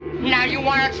Now you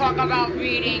want to talk about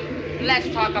reading? Let's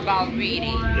talk about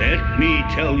reading. Let me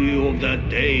tell you of the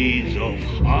days of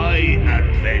high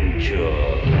adventure.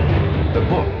 The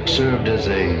book served as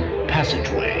a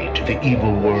passageway to the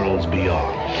evil worlds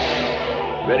beyond.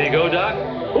 Ready to go, Doc?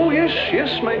 Oh,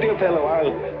 yes, my dear fellow.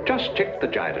 I'll just check the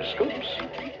gyroscopes.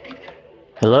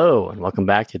 Hello, and welcome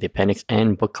back to the Appendix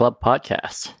N Book Club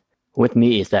podcast. With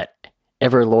me is that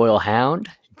ever-loyal hound,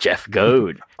 Jeff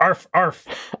Goad. Arf, arf.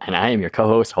 And I am your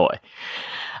co-host, Hoy.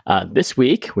 This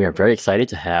week, we are very excited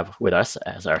to have with us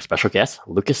as our special guest,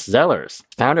 Lucas Zellers,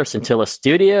 founder of Scintilla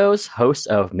Studios, host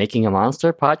of Making a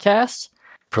Monster podcast,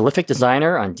 prolific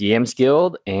designer on DM's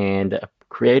Guild, and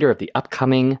creator of the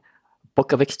upcoming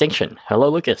Book of Extinction. Hello,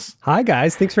 Lucas. Hi,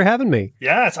 guys. Thanks for having me.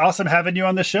 Yeah, it's awesome having you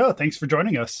on the show. Thanks for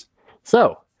joining us.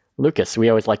 So, Lucas, we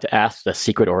always like to ask the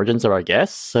secret origins of our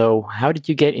guests. So, how did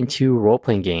you get into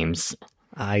role-playing games?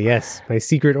 Yes, my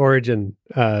secret origin,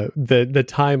 the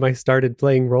time I started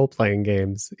playing role-playing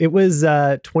games. It was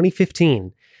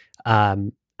 2015,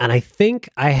 and I think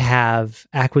I have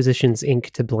Acquisitions Inc.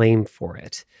 to blame for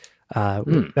it.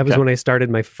 That was when I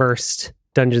started my first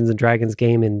Dungeons & Dragons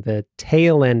game in the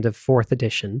tail end of 4th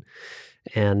edition,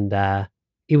 and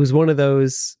it was one of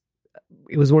those...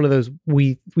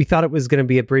 we thought it was going to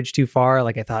be a bridge too far.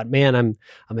 Like I thought, man, I'm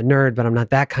a nerd, but I'm not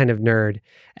that kind of nerd.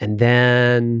 And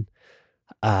then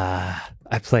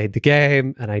I played the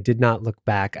game and I did not look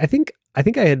back. I think I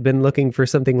had been looking for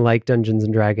something like Dungeons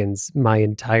and Dragons my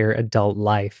entire adult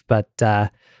life, but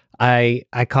I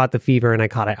caught the fever and I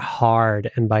caught it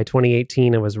hard. And by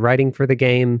 2018, I was writing for the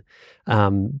game.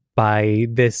 By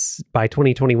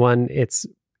 2021, it's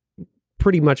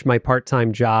pretty much my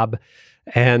part-time job.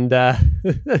 And I've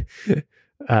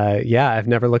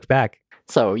never looked back.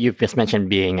 So you've just mentioned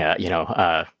being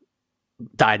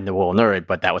dyed-in-the-wool nerd,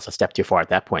 but that was a step too far at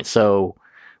that point. So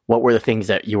what were the things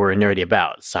that you were nerdy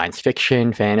about? Science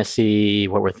fiction, fantasy?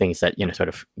 What were things that, sort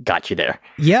of got you there?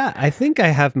 Yeah, I think I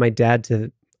have my dad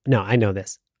to... No, I know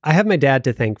this. I have my dad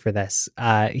to thank for this.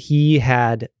 He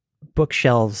had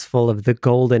bookshelves full of the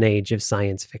golden age of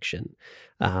science fiction.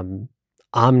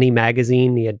 Omni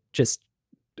magazine, he had just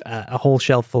a whole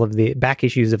shelf full of the back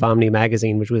issues of Omni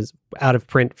magazine, which was out of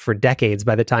print for decades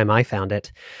by the time I found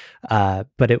it.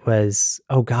 But it was,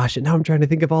 oh gosh, and now I'm trying to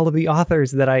think of all of the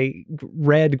authors that I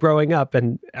read growing up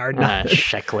and are not.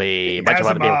 Sheckley, bunch of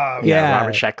other Asimov. people.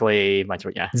 Robert Sheckley, bunch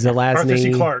of, Zelazny. Arthur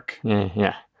C. Clarke.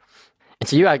 Yeah. And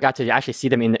so you got to actually see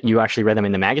them you actually read them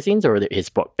in the magazines or his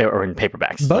book or in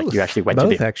paperbacks? Both. Like you actually went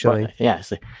Both, to actually. Well, yeah.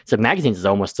 So magazines is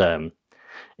almost, it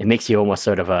makes you almost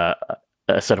sort of a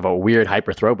weird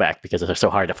hyper throwback because they're so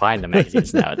hard to find in the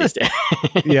magazines nowadays.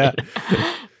 Yeah.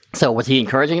 So was he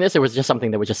encouraging this, or was it just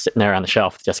something that was just sitting there on the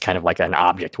shelf, just kind of like an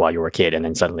object while you were a kid, and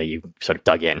then suddenly you sort of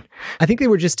dug in? I think they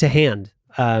were just to hand.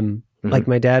 Like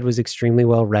my dad was extremely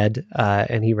well read,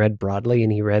 and he read broadly,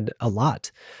 and he read a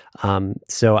lot.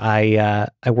 So I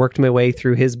worked my way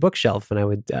through his bookshelf, and I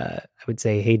would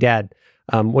say, "Hey, Dad,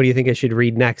 what do you think I should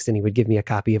read next?" And he would give me a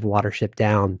copy of Watership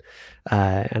Down.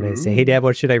 And I'd say, "Hey, Dad,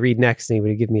 what should I read next?" And he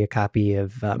would give me a copy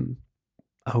of,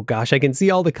 oh gosh, I can see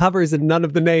all the covers and none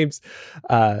of the names.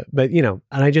 But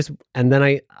and then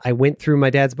I went through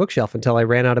my dad's bookshelf until I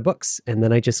ran out of books. And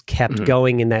then I just kept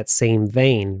going in that same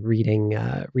vein, reading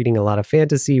a lot of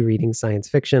fantasy, reading science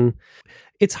fiction.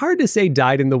 It's hard to say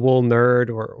dyed-in-the-wool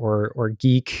nerd or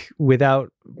geek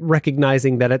without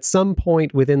recognizing that at some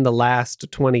point within the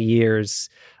last 20 years,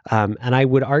 and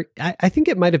I think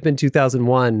it might have been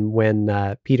 2001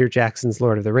 when Peter Jackson's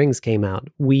Lord of the Rings came out,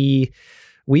 we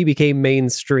became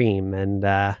mainstream, and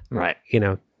right.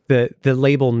 The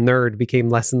label nerd became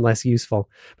less and less useful.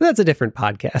 But that's a different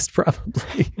podcast,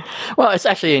 probably. Well, it's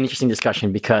actually an interesting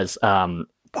discussion because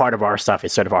part of our stuff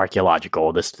is sort of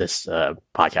archaeological. This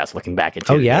podcast looking back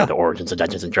into the origins of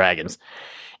Dungeons and Dragons,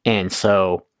 and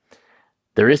so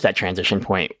there is that transition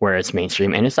point where it's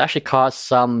mainstream, and it's actually caused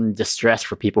some distress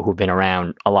for people who've been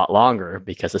around a lot longer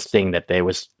because this thing that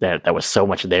was so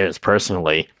much theirs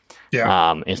personally,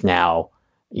 is now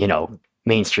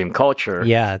mainstream culture.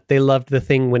 Yeah, they loved the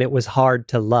thing when it was hard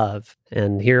to love,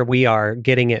 and here we are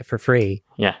getting it for free.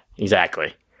 Yeah,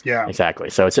 exactly. Yeah, exactly.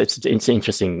 So it's an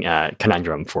interesting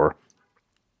conundrum for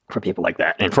people like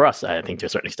that, and for us, I think to a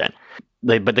certain extent.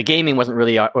 But the gaming wasn't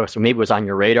really, so maybe it was on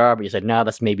your radar, but you said no,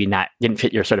 that's maybe not. Didn't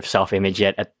fit your sort of self-image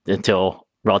yet until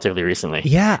relatively recently.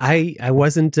 Yeah, I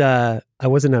wasn't a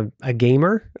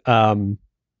gamer. I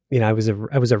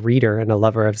was a reader and a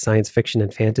lover of science fiction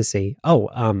and fantasy.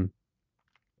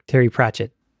 Terry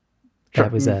Pratchett. Sure.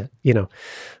 That was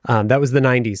that was the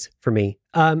 90s for me.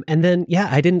 And then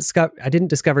I didn't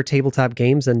discover tabletop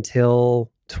games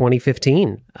until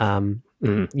 2015.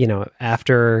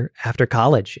 after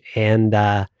college. And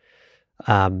I've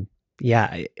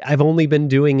only been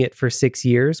doing it for 6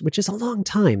 years, which is a long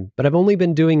time, but I've only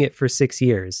been doing it for 6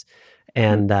 years.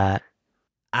 And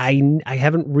I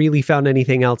haven't really found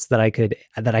anything else that I could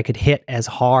hit as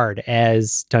hard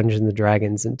as Dungeons and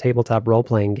Dragons and tabletop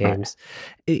role-playing games.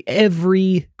 Right.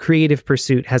 Every creative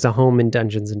pursuit has a home in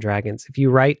Dungeons and Dragons. If you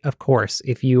write, of course.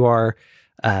 If you are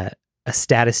a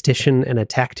statistician and a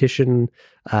tactician,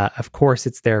 of course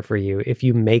it's there for you. If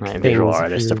you make things, visual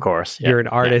artist, of course. You're an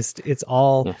artist. It's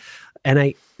all... Yeah. And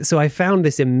I found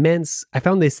this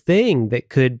thing that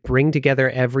could bring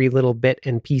together every little bit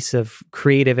and piece of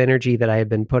creative energy that I had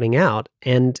been putting out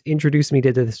and introduce me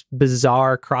to this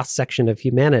bizarre cross-section of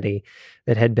humanity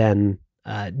that had been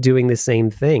doing the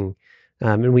same thing.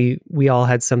 And we all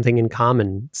had something in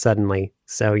common suddenly.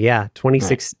 So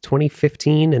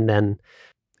 2015, and then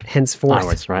henceforth.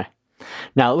 Onwards, right.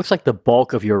 Now, it looks like the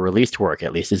bulk of your released work,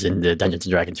 at least, is in the Dungeons &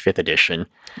 Dragons 5th edition.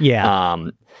 Yeah.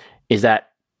 Is that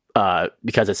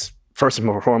because it's first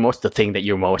and foremost the thing that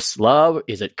you most love?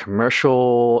 Is it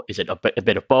commercial? Is it a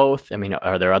bit of both? I mean,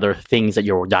 are there other things that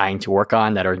you're dying to work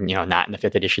on that are not in the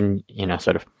 5th edition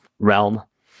sort of realm?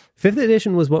 5th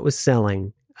edition was what was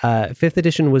selling. 5th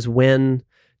edition was when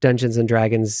Dungeons and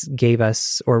Dragons gave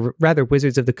us, or rather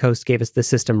Wizards of the Coast gave us, the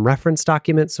system reference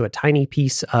document, so a tiny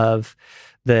piece of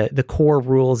the core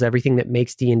rules, everything that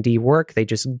makes D&D work. They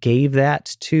just gave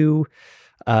that to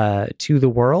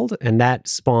the world, and that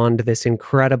spawned this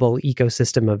incredible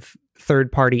ecosystem of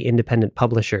third-party independent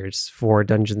publishers for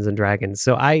Dungeons and Dragons.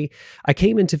 So I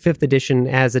came into 5th edition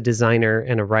as a designer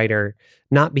and a writer,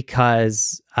 not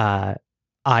because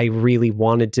I really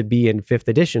wanted to be in 5th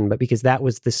edition, but because that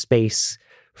was the space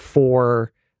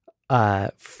for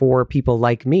people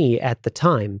like me at the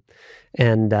time.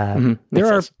 And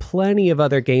there are plenty of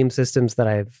other game systems that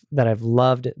I've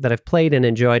loved, that I've played and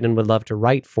enjoyed and would love to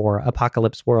write for,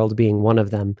 Apocalypse World being one of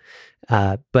them.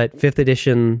 But 5th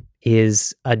edition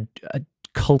is a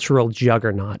cultural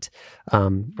juggernaut.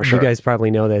 For sure. You guys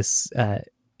probably know this.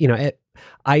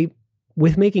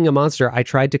 With Making a Monster, I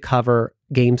tried to cover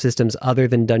game systems other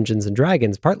than Dungeons and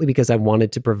Dragons, partly because I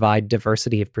wanted to provide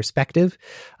diversity of perspective,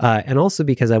 and also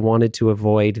because I wanted to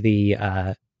avoid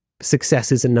the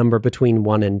success is a number between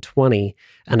 1 and 20,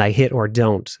 and I hit or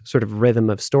don't sort of rhythm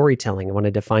of storytelling. I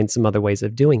wanted to find some other ways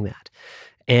of doing that.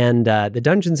 And the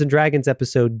Dungeons and Dragons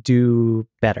episode do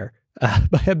better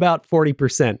by about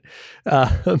 40%.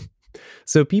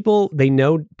 So people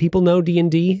know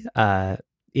D&D.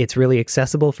 It's really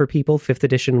accessible for people. 5th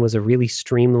edition was a really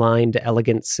streamlined,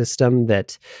 elegant system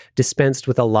that dispensed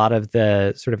with a lot of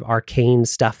the sort of arcane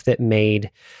stuff that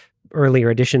made earlier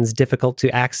editions difficult to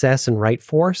access and write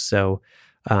for. So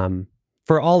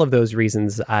for all of those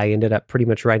reasons, I ended up pretty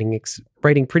much writing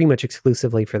pretty much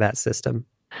exclusively for that system.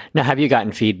 Now, have you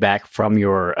gotten feedback from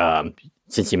your,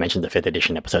 since you mentioned the 5th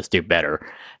edition episodes do better,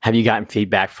 have you gotten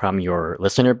feedback from your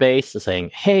listener base saying,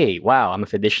 hey, wow, I'm a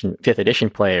 5th edition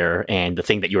player, and the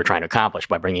thing that you were trying to accomplish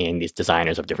by bringing in these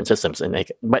designers of different systems,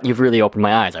 but you've really opened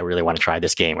my eyes. I really want to try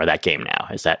this game or that game now.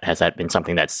 Has that been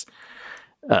something that's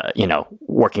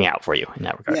working out for you in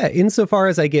that regard? Yeah, insofar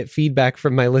as I get feedback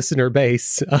from my listener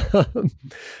base,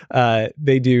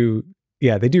 they do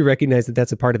recognize that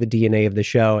that's a part of the DNA of the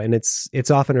show, and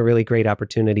it's often a really great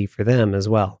opportunity for them as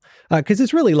well, because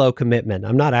it's really low commitment.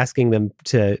 I'm not asking them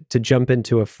to jump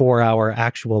into a 4-hour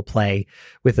actual play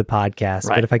with a podcast,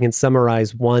 right. But if I can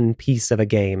summarize one piece of a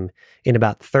game in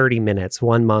about 30 minutes,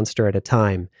 one monster at a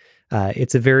time,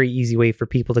 it's a very easy way for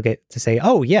people to get to say,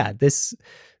 oh yeah, this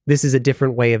is a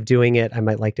different way of doing it. I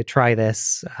might like to try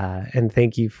this. And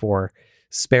thank you for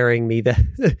sparing me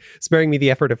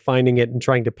the effort of finding it and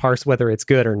trying to parse whether it's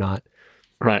good or not.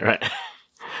 Right.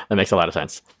 That makes a lot of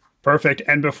sense. Perfect.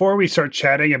 And before we start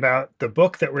chatting about the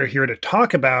book that we're here to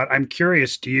talk about, I'm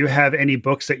curious, do you have any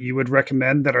books that you would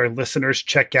recommend that our listeners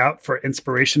check out for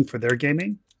inspiration for their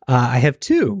gaming? I have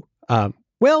two.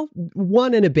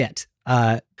 One and a bit.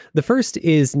 The first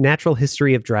is Natural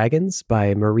History of Dragons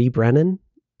by Marie Brennan.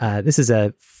 This is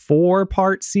a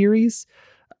 4-part series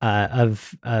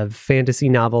of fantasy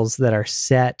novels that are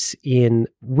set in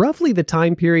roughly the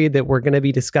time period that we're going to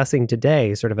be discussing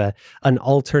today, sort of an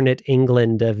alternate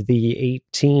England of the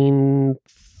late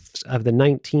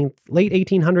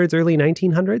 1800s, early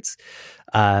 1900s.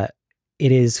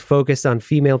 It is focused on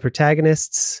female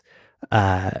protagonists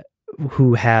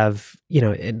who have,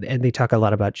 and they talk a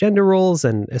lot about gender roles,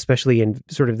 and especially in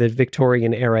sort of the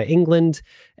Victorian era England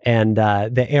and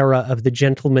the era of the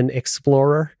gentleman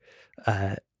explorer,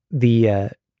 the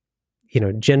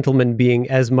gentleman being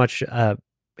as much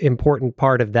important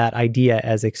part of that idea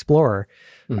as explorer.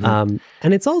 And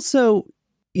it's also,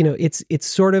 it's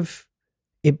sort of,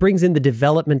 it brings in the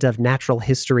development of natural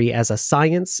history as a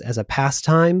science, as a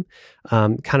pastime,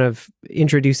 kind of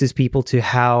introduces people to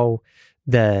how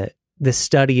the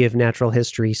study of natural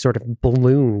history sort of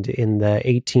ballooned in the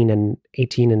 18 and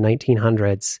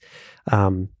 1900s.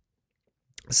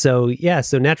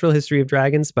 So Natural History of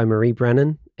Dragons by Marie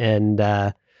Brennan. And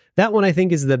that one I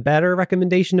think is the better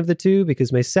recommendation of the two,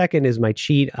 because my second is my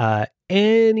cheat,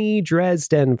 Annie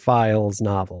Dresden Files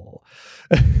novel.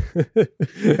 I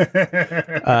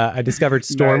discovered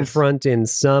Stormfront in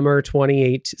summer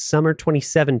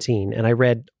 2017, and I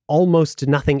read almost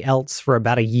nothing else for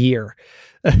about a year.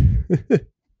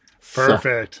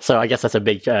 Perfect. So I guess that's a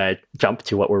big jump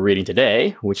to what we're reading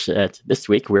today, which this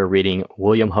week we're reading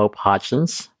William Hope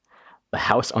Hodgson's The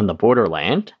House on the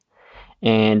Borderland.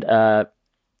 And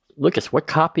Lucas, what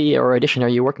copy or edition are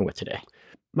you working with today?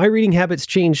 My reading habits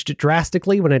changed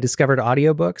drastically when I discovered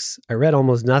audiobooks. I read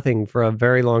almost nothing for a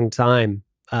very long time,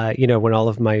 when all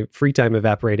of my free time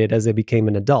evaporated as I became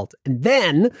an adult. And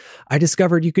then I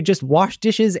discovered you could just wash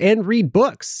dishes and read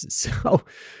books. So,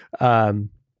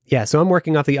 so I'm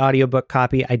working off the audiobook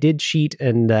copy. I did cheat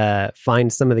and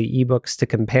find some of the ebooks to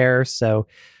compare. So,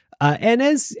 and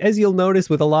as you'll notice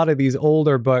with a lot of these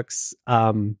older books,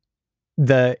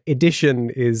 the edition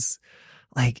is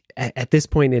like at this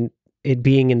point in it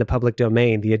being in the public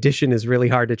domain, the edition is really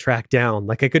hard to track down.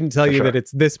 Like I couldn't tell you that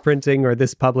it's this printing or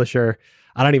this publisher.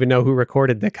 I don't even know who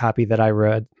recorded the copy that I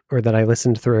read or that I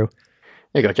listened through.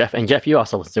 There you go, Jeff. And Jeff, you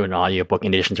also listened to an audiobook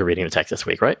in addition to reading the text this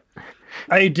week, right?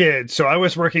 I did. So I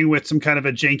was working with some kind of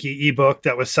a janky ebook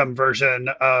that was some version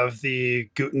of the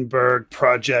Gutenberg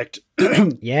Project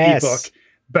ebook.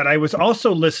 But I was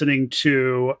also listening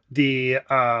to the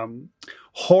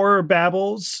Horror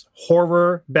Babbles,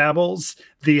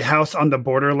 The House on the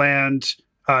Borderland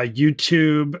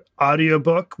YouTube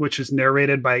audiobook, which is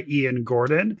narrated by Ian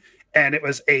Gordon. And it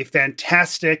was a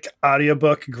fantastic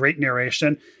audiobook, great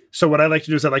narration. So what I like to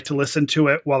do is I like to listen to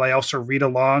it while I also read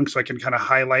along so I can kind of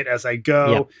highlight as I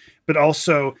go. Yep. But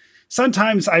also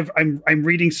sometimes I'm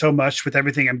reading so much with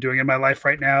everything I'm doing in my life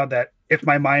right now that if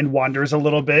my mind wanders a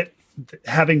little bit,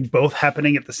 having both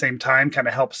happening at the same time kind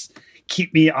of helps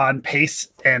keep me on pace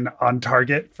and on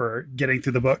target for getting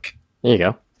through the book. There you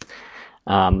go.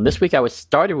 This week I was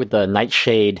started with the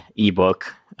Nightshade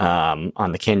ebook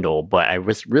on the Kindle, but I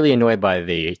was really annoyed by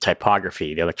the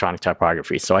typography, the electronic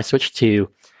typography. So I switched to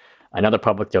another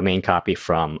public domain copy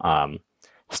from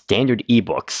Standard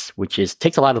eBooks, which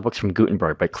takes a lot of the books from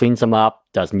Gutenberg, but cleans them up,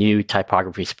 does new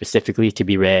typography specifically to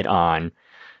be read on,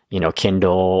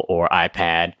 Kindle or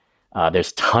iPad.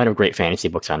 There's a ton of great fantasy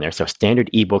books on there. So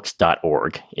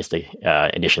standardebooks.org is the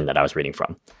edition that I was reading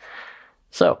from.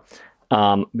 So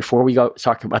before we go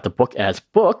talk about the book as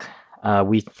book,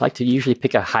 we like to usually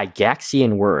pick a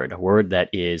Gygaxian word, a word that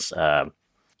is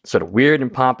sort of weird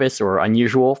and pompous or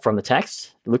unusual from the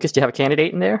text. Lucas, do you have a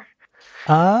candidate in there?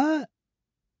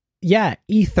 Yeah,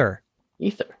 ether.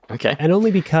 Ether, okay. And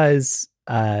only because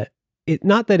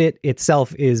not that it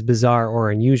itself is bizarre or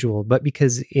unusual, but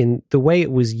because in the way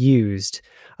it was used,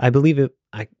 I believe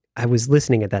I was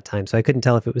listening at that time, so I couldn't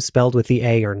tell if it was spelled with the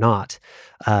A or not.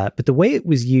 But the way it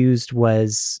was used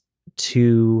was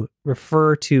to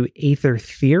refer to aether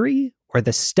theory, or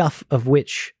the stuff of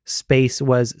which space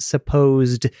was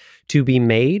supposed to be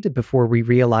made before we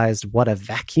realized what a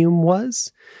vacuum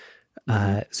was.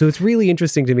 So it's really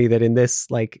interesting to me that in this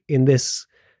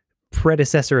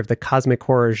predecessor of the cosmic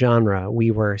horror genre,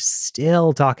 we were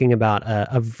still talking about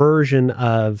a version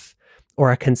of,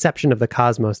 or a conception of the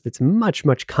cosmos that's much,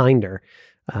 much kinder,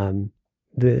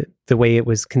 the way it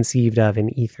was conceived of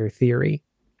in ether theory.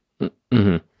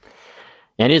 Mm-hmm.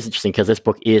 And it is interesting because this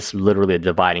book is literally a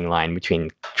dividing line between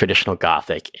traditional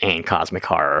Gothic and cosmic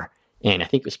horror. And I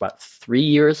think it was about 3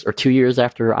 years or 2 years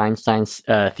after Einstein's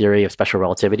theory of special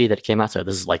relativity that it came out. So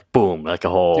this is like, boom, like a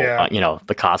whole,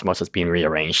 the cosmos is being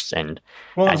rearranged. And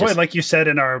like you said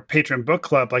in our patron book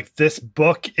club, like this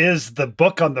book is the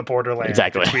book on the borderland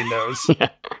exactly. between those.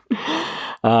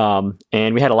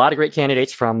 And we had a lot of great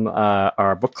candidates from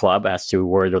our book club as to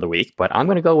word of the week, but I'm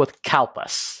going to go with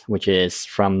Kalpas, which is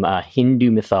from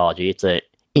Hindu mythology. It's an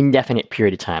indefinite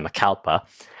period of time, a kalpa.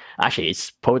 Actually, it's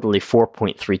supposedly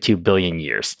 4.32 billion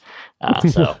years.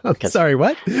 Sorry,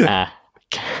 what?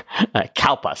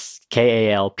 Kalpas,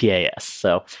 Kalpas.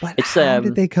 So, but how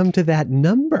did they come to that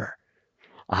number?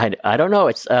 I don't know.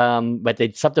 It's but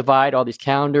they subdivide all these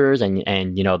calendars and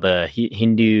the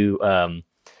Hindu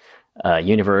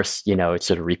universe, it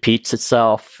sort of repeats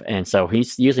itself. And so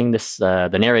he's using this, the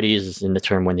narrator uses in the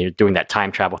term when they're doing that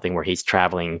time travel thing where he's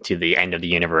traveling to the end of the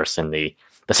universe, and the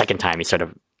second time he sort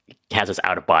of has this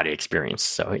out-of-body experience.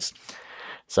 So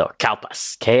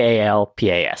Kalpas,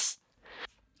 Kalpas.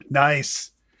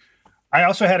 Nice. I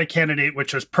also had a candidate,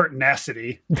 which was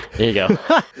pertinacity. There you go.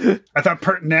 I thought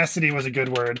pertinacity was a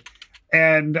good word.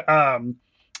 And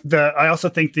I also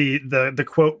think the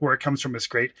quote where it comes from is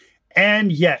great.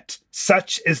 And yet,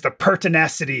 such is the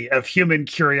pertinacity of human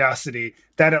curiosity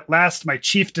that at last my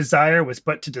chief desire was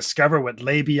but to discover what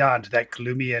lay beyond that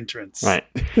gloomy entrance. Right.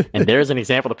 And there's an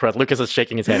example of prose. Lucas is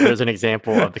shaking his head. There's an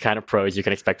example of the kind of prose you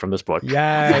can expect from this book.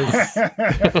 Yes.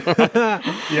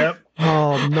 Yep.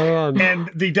 Oh, man.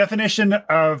 And the definition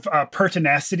of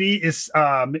pertinacity is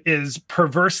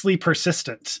perversely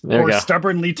persistent or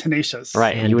stubbornly tenacious.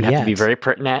 Right. And you would have to be very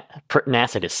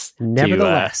pertinacitous.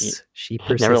 Nevertheless, she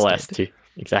persisted. Nevertheless,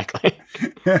 exactly.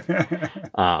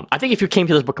 I think if you came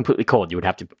to this book completely cold, you would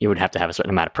have to have a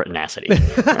certain amount of pertinacity.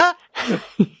 Right?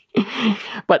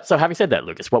 But so, having said that,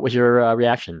 Lucas, what was your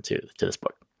reaction to this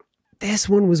book? This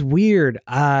one was weird.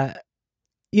 I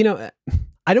don't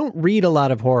read a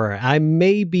lot of horror. I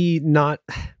may not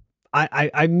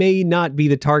be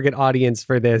the target audience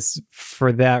for this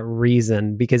for that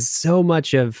reason, because so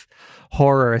much of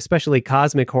horror, especially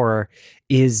cosmic horror,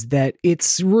 is that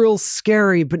it's real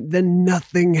scary, but then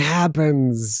nothing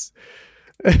happens.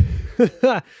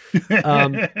 I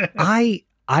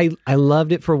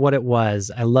loved it for what it was.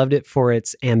 I loved it for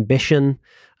its ambition,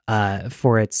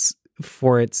 for its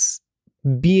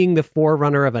being the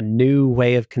forerunner of a new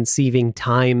way of conceiving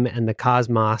time and the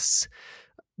cosmos.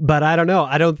 But I don't know.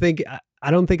 I don't think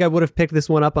I would have picked this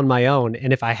one up on my own.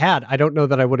 And if I had, I don't know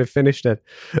that I would have finished it.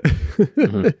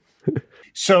 Mm-hmm.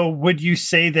 So would you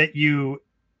say that you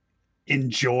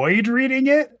enjoyed reading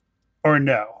it or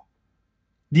no?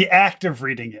 The act of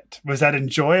reading it, was that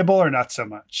enjoyable or not so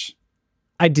much?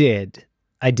 I did.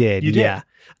 You did? Yeah.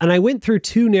 And I went through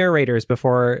two narrators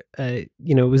before, it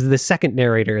was the second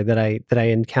narrator that I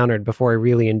encountered before I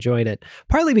really enjoyed it.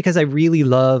 Partly because I really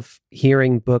love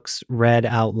hearing books read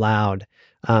out loud,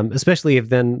 especially if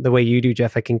then the way you do,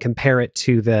 Jeff, I can compare it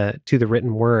to the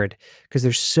written word, because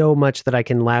there's so much that I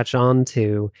can latch on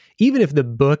to, even if the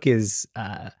book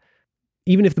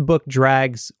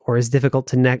drags or is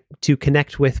difficult to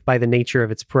connect with by the nature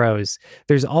of its prose.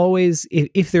 There's always,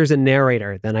 if there's a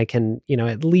narrator, then I can,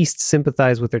 at least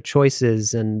sympathize with their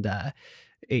choices and,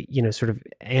 sort of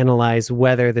analyze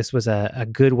whether this was a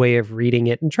good way of reading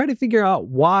it and try to figure out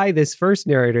why this first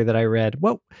narrator that I read,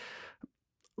 what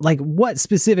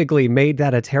specifically made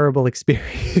that a terrible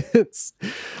experience.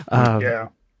 Yeah.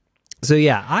 So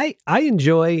yeah, I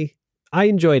enjoyed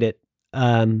it.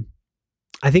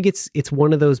 I think it's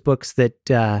one of those books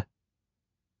that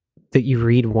you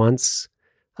read once.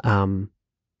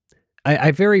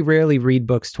 I very rarely read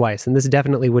books twice, and this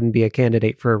definitely wouldn't be a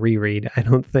candidate for a reread, I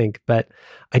don't think, but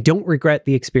I don't regret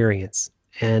the experience.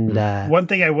 And one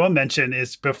thing I will mention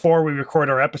is before we record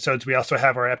our episodes, we also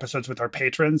have our episodes with our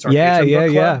patrons. Our patron book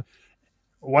club. Yeah.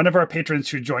 One of our patrons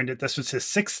who joined it, this was his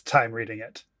 6th time reading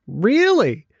it.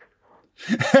 Really?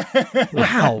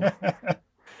 Wow.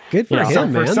 Good for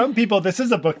him, man. For some people, this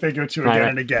is a book they go to again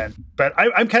and again. But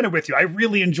I'm kind of with you. I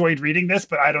really enjoyed reading this,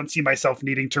 but I don't see myself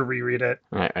needing to reread it.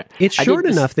 Right. It's short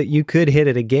enough that you could hit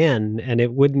it again, and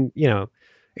it wouldn't,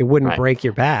 break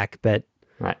your back. But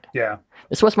yeah,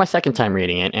 this was my 2nd time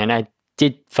reading it, and I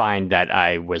did find that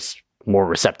I was more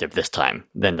receptive this time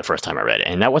than the first time I read it,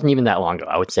 and that wasn't even that long ago.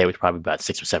 I would say it was probably about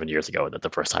 6 or 7 years ago that the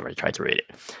first time I tried to read it.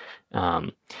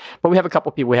 But we have a couple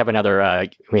people. We had another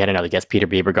guest, Peter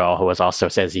Biebergall, who also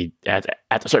says he at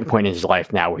a certain point in his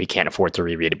life now where he can't afford to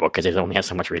reread a book because he only has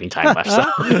so much reading time left. So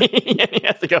he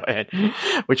has to go ahead,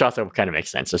 which also kind of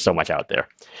makes sense. There's so much out there.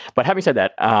 But having said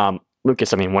that,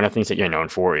 Lucas, I mean, one of the things that you're known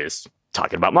for is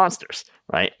talking about monsters,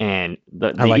 right? And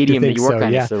the idiom that you work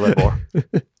on is a little more.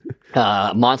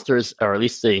 Monsters, or at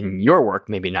least in your work,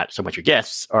 maybe not so much your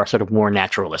guests, are sort of more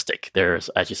naturalistic. There's,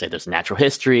 as you say, there's natural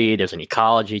history, there's an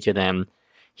ecology to them.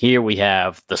 Here we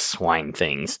have the swine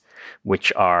things,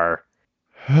 which are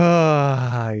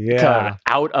out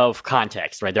of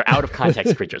context, right? They're out of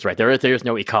context creatures, right? There's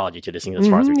no ecology to this thing as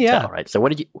far as we can tell, right? So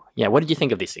what did you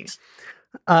think of these things?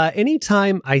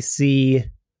 Anytime I see,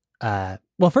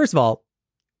 first of all,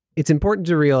 it's important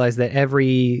to realize that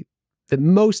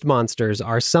most monsters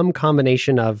are some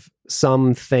combination of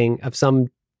some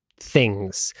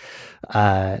things.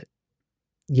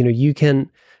 You can,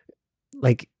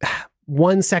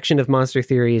 one section of monster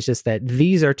theory is just that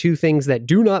these are two things that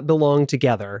do not belong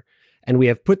together, and we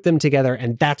have put them together,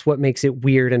 and that's what makes it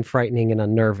weird and frightening and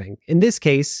unnerving. In this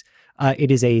case,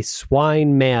 It is a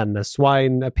swine man,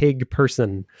 a pig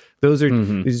person. Those are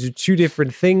these are two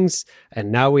different things.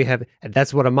 And now and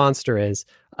that's what a monster is.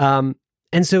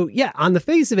 And so, yeah, on the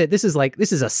face of it, this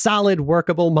is a solid,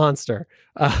 workable monster.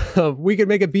 We could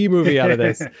make a B movie out of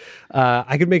this.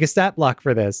 I could make a stat block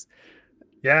for this.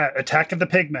 Yeah, Attack of the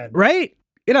Pigmen. Right?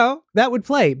 That would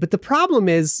play. But the problem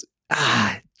is,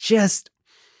 just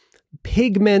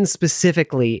Pigmen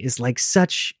specifically is like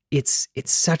it's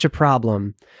such a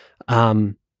problem.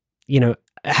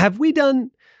 Have we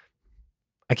done,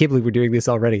 I can't believe we're doing this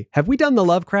already. Have we done the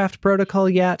Lovecraft Protocol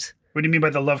yet? What do you mean by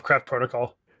the Lovecraft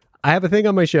Protocol? I have a thing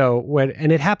on my show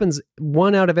and it happens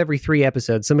 1 out of every 3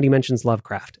 episodes. Somebody mentions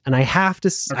Lovecraft, and I have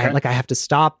to, I have to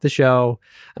stop the show.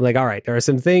 I'm like, all right, there are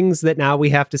some things that now we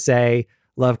have to say.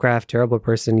 Lovecraft, terrible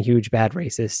person, huge bad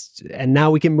racist, and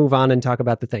now we can move on and talk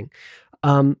about the thing.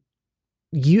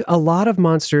 A lot of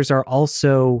monsters are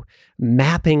also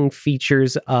mapping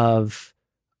features of,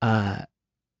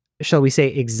 shall we say,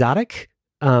 exotic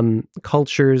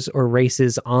cultures or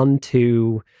races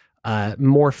onto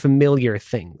more familiar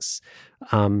things,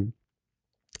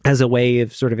 as a way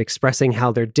of sort of expressing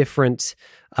how they're different,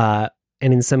 and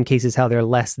in some cases how they're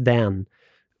less than.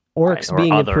 Orcs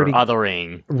being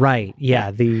othering. Right,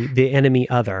 yeah, the enemy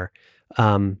other.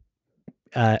 Orcs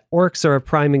are a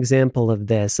prime example of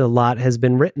this. A lot has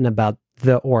been written about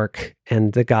the orc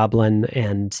and the goblin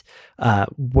and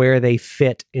where they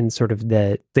fit in sort of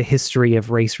the history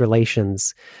of race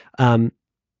relations.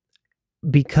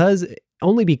 Because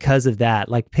of that,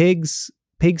 like pigs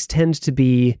tend to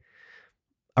be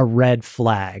a red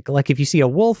flag. Like if you see a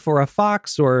wolf or a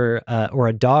fox or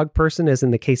a dog person, as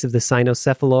in the case of the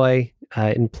cynocephaloi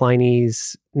in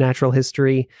Pliny's Natural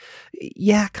History,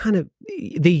 yeah, kind of,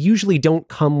 they usually don't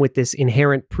come with this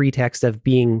inherent subtext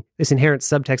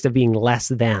of being less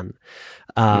than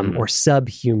or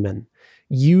subhuman.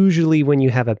 Usually when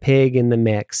you have a pig in the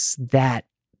mix, that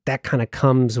kind of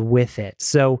comes with it.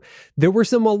 So there were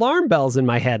some alarm bells in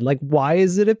my head. Like, why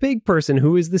is it a pig person?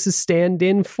 Who is this a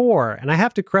stand-in for? And I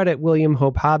have to credit William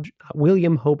Hope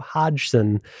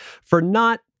Hodgson for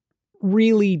not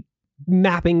really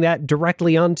mapping that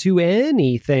directly onto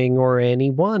anything or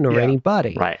anyone or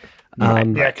anybody. Right. Yeah,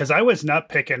 because I was not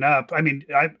picking up. I mean,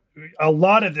 a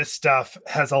lot of this stuff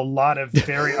has a lot of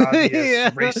very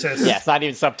obvious racist. Yeah, it's not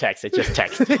even subtext; it's just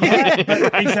text.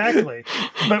 Exactly.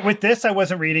 But with this, I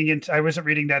wasn't reading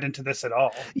that into this at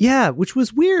all. Yeah, which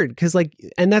was weird because, like,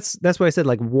 and that's why I said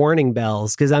like warning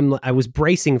bells, because I was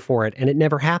bracing for it and it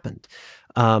never happened.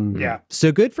 Yeah.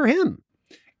 So good for him.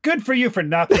 Good for you for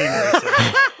not being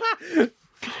racist.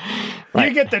 Right.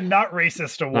 You get the not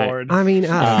racist award. Right. I mean,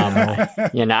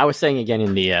 I was saying again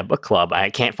in the book club, I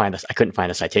couldn't find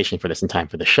the citation for this in time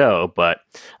for the show, but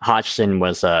Hodgson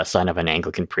was a son of an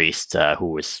Anglican priest who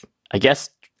was, I guess,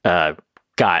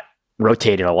 got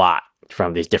rotated a lot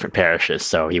from these different parishes.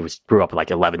 So he grew up in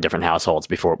like 11 different households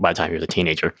by the time he was a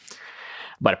teenager.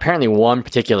 But apparently one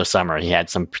particular summer, he had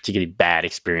some particularly bad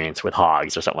experience with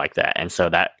hogs or something like that. And so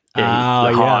that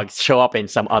hogs show up in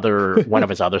one of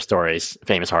his other stories,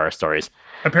 famous horror stories.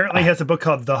 Apparently he has a book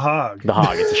called The Hog. The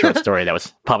Hog. It's a short story that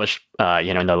was published by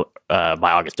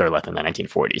August Derleth in the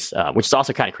 1940s, which is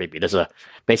also kind of creepy. There's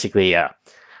basically an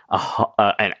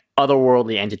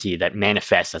otherworldly entity that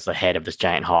manifests as the head of this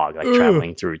giant hog, like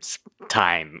traveling through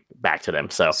time back to them.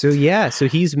 So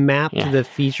he's mapped the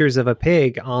features of a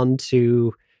pig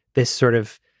onto this sort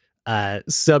of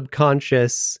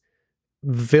subconscious,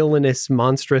 villainous,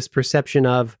 monstrous perception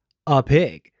of a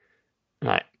pig.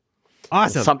 Right.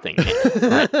 Awesome. Something.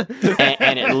 Right.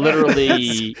 And it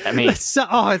literally, it's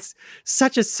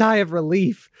such a sigh of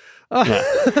relief. Yeah.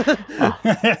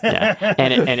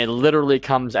 And it literally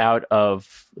comes out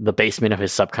of the basement of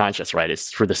his subconscious, right? It's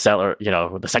through the cellar,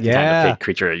 the second time the pig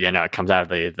creature, it comes out of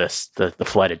the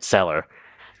flooded cellar.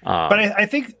 But I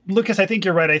think, Lucas,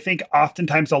 you're right. I think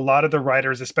oftentimes a lot of the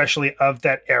writers, especially of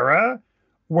that era,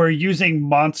 were using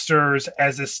monsters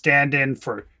as a stand-in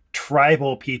for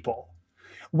tribal people.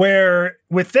 Where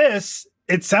with this,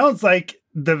 it sounds like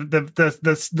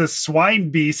the swine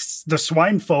beasts, the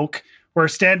swine folk, were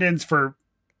stand-ins for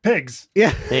pigs.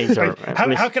 Yeah. Pigs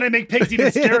how can I make pigs even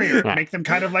scarier? Yeah. Make them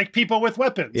kind of like people with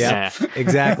weapons. Yeah,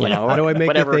 exactly. How do I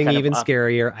make the thing even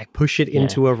scarier? I push it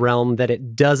into a realm that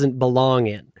it doesn't belong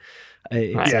in.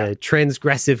 It's a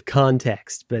transgressive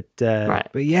context, but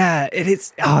yeah,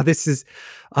 this is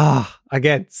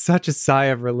again, such a sigh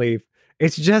of relief.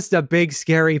 It's just a big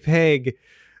scary pig.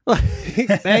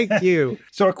 Thank you.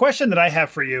 So a question that I have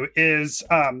for you is,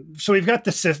 so we've got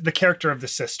the character of the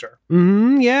sister.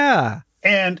 Yeah.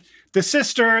 And the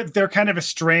sister, they're kind of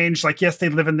estranged. Like, yes, they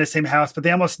live in the same house, but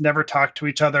they almost never talk to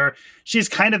each other. She's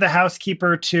kind of the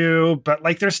housekeeper too, but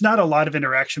like there's not a lot of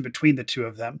interaction between the two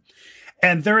of them.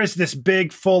 And there is this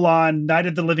big full-on Night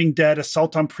of the Living Dead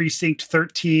assault on Precinct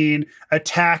 13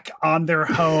 attack on their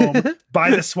home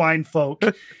by the swine folk.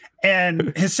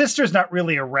 And his sister's not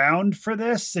really around for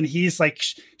this, and he's like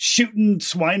shooting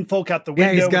swine folk out the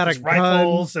window he's got with his a gun.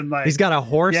 Rifles, and like he's got a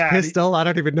horse pistol. I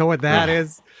don't even know what that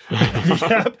is.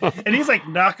 Yep. And he's like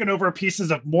knocking over pieces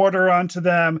of mortar onto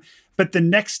them. But the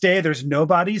next day, there's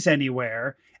nobody's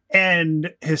anywhere,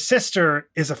 and his sister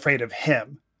is afraid of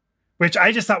him, which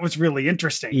I just thought was really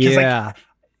interesting. Yeah. Like,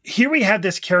 here we have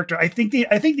this character. I think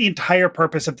the entire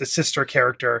purpose of the sister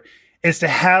character is to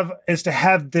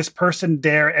have this person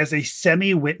there as a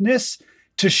semi-witness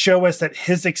to show us that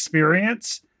his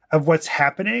experience of what's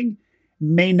happening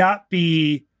may not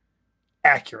be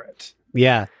accurate.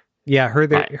 Yeah. Her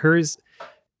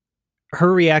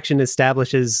reaction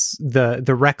establishes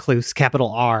the recluse, capital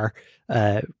R,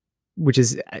 which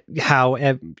is how,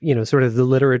 sort of the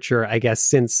literature, I guess,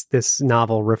 since this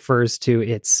novel refers to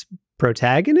its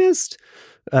protagonist.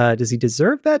 Does he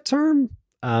deserve that term?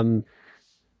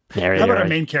 How about our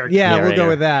main character? Yeah, we'll go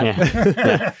with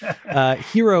that. Yeah.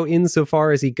 Hero,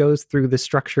 insofar as he goes through the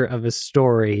structure of a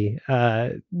story.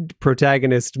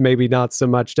 Protagonist, maybe not so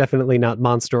much. Definitely not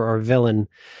monster or villain.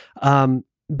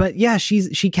 But yeah,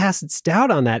 she casts doubt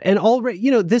on that. And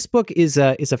already, this book is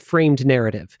a framed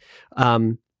narrative.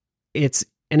 It's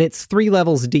 3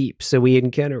 levels deep. So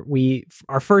we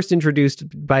are first introduced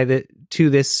to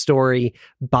this story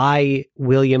by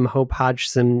William Hope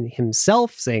Hodgson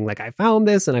himself, saying like, I found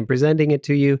this and I'm presenting it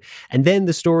to you. And then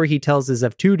the story he tells is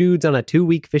of 2 dudes on a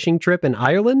 2-week fishing trip in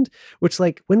Ireland, which,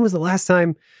 like, when was the last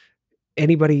time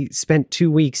anybody spent 2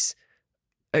 weeks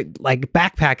like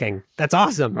backpacking? That's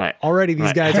awesome. Right. Already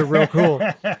these guys are real cool.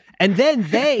 And then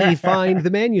they find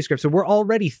the manuscript. So we're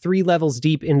already 3 levels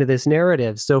deep into this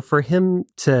narrative. So for him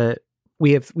to,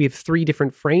 we have 3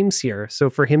 different frames here. So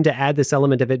for him to add this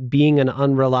element of it being an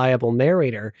unreliable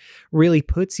narrator really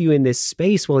puts you in this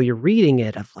space while you're reading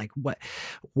it of like,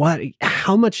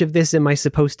 how much of this am I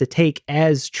supposed to take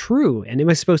as true? And am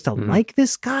I supposed to like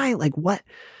this guy? Like what?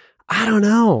 I don't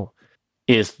know.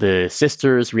 Is the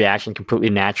sister's reaction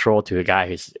completely natural to a guy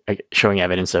who's showing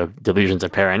evidence of delusions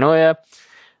of paranoia?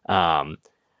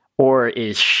 Or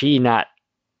is she not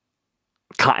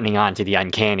cottoning on to the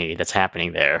uncanny that's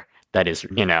happening there? That is,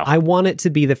 I want it to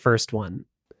be the first one.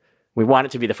 We want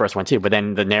it to be the first one too, but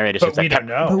then the narrator says we don't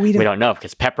know. We don't know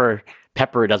because Pepper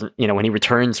doesn't, when he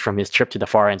returns from his trip to the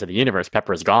far ends of the universe,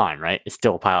 Pepper is gone, right? It's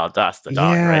still a pile of dust, the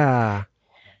dog, right?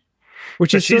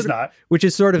 Which is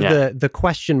sort of the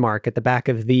question mark at the back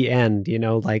of the end,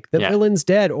 like the villain's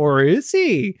dead, or is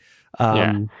he?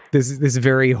 This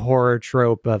very horror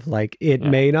trope of like, it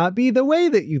may not be the way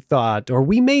that you thought, or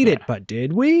we made it, but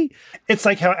did we? It's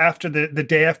like how after the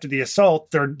day after the assault,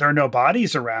 there are no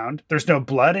bodies around. There's no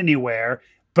blood anywhere,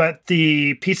 but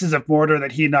the pieces of mortar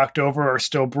that he knocked over are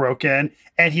still broken.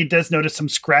 And he does notice some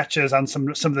scratches on some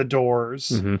of the doors.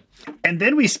 Mm-hmm. And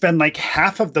then we spend like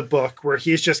half of the book where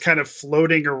he's just kind of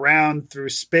floating around through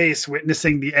space,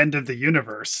 witnessing the end of the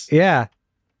universe. Yeah.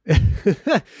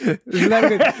 It's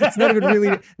not even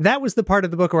really. That was the part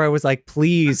of the book where I was like,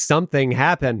 please, something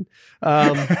happen.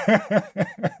 What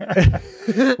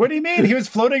do you mean? He was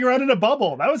floating around in a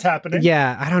bubble. That was happening.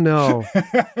 Yeah, I don't know.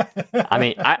 I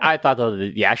mean, I thought though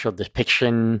the actual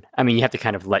depiction, I mean, you have to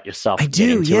kind of let yourself get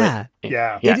into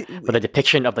it. But the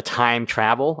depiction of the time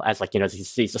travel as like, he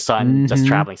sees the sun just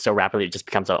traveling so rapidly, it just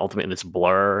becomes ultimately this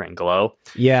blur and glow.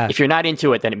 Yeah. If you're not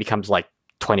into it, then it becomes like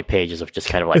 20 pages of just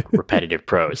kind of like repetitive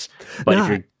prose.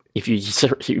 But if you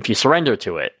surrender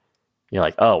to it, you're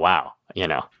like, oh wow,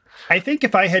 I think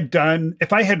if I had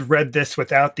read this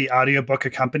without the audiobook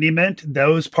accompaniment,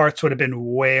 those parts would have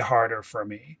been way harder for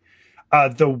me.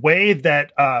 The way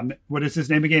that what is his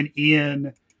name again?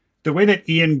 Ian. The way that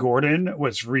Ian Gordon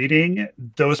was reading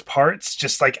those parts,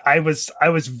 just like I was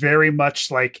very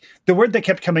much like, the word that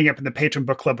kept coming up in the Patron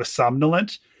Book Club was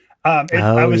somnolent.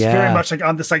 I was very much like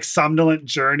on this like somnolent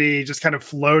journey, just kind of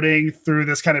floating through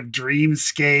this kind of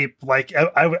dreamscape. Like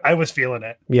I was feeling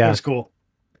it. Yeah. It was cool.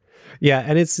 Yeah.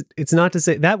 And it's not to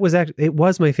say that was actually, it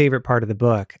was my favorite part of the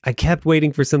book. I kept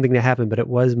waiting for something to happen, but it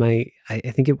was I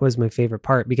think it was my favorite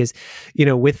part because,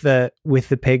 with the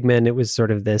pigmen, it was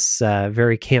sort of this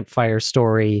very campfire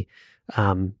story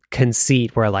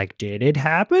conceit where like, did it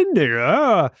happen?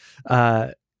 But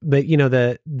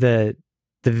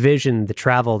the vision, the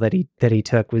travel that he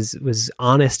took was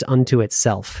honest unto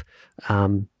itself.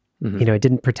 It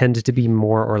didn't pretend to be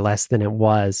more or less than it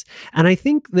was. And I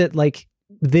think that like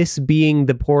this being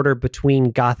the border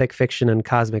between Gothic fiction and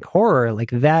cosmic horror,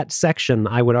 like that section,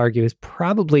 I would argue, is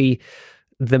probably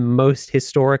the most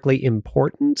historically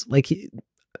important. Like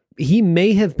he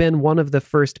may have been one of the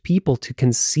first people to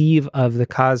conceive of the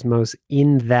cosmos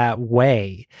in that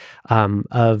way,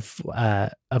 of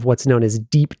what's known as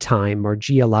deep time or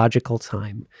geological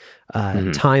time,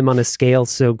 time on a scale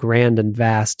so grand and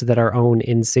vast that our own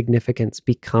insignificance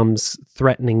becomes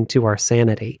threatening to our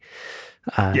sanity.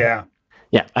 Yeah.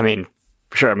 I mean,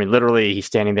 for sure. I mean, literally, he's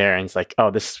standing there and it's like, oh,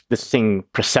 this thing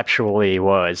perceptually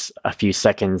was a few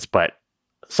seconds, but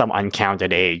some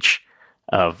uncounted age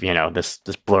of this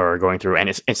blur going through, and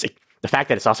it's the fact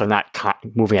that it's also not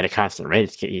moving at a constant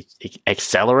rate. It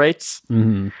accelerates,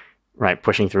 right,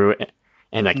 pushing through it,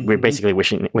 and like we're basically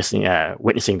witnessing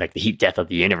like the heat death of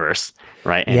the universe,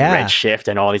 right, and redshift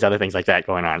and all these other things like that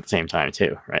going on at the same time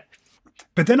too, right.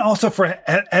 But then also, for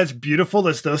as beautiful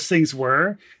as those things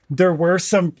were, there were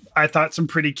I thought some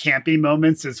pretty campy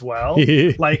moments as well.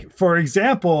 Like, for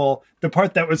example, the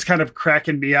part that was kind of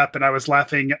cracking me up and I was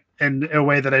laughing in a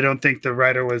way that I don't think the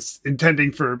writer was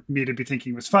intending for me to be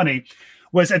thinking was funny,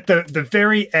 was at the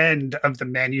very end of the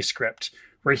manuscript,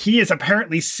 where he is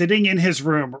apparently sitting in his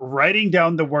room writing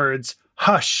down the words,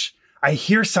 "Hush, I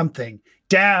hear something.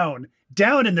 Down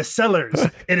in the cellars.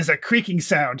 It is a creaking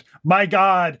sound. My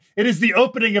God, it is the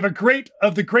opening of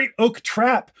the great oak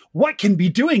trap. What can be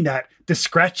doing that? The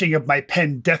scratching of my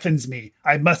pen deafens me.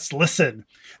 I must listen.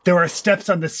 There are steps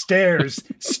on the stairs,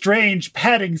 strange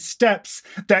padding steps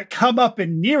that come up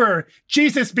and nearer.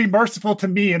 Jesus, be merciful to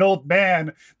me, an old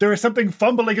man. There is something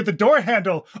fumbling at the door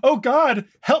handle. Oh God,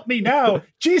 help me now.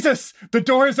 Jesus, the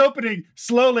door is opening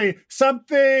slowly.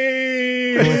 Something."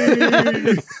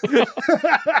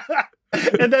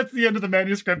 And that's the end of the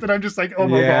manuscript. And I'm just like, oh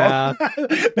my God.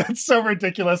 That's so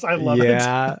ridiculous. I love it.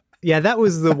 Yeah, that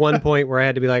was the one point where I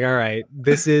had to be like, all right,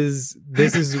 this is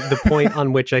the point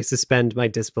on which I suspend my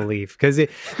disbelief, because it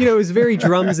was very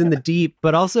drums in the deep,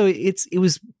 but also it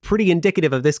was pretty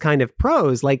indicative of this kind of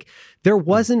prose. Like there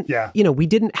wasn't, we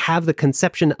didn't have the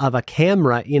conception of a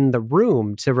camera in the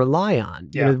room to rely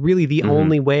on. Really the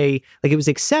only way, like it was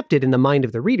accepted in the mind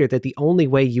of the reader that the only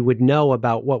way you would know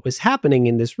about what was happening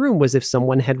in this room was if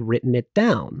someone had written it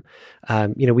down.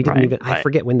 We didn't I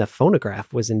forget when the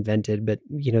phonograph was invented, but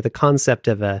the concept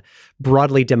of a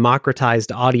broadly democratized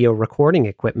audio recording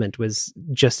equipment was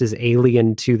just as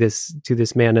alien to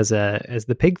this man as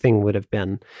the pig thing would have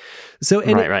been. So,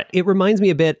 and it reminds me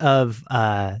a bit of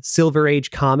Silver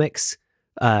Age comics,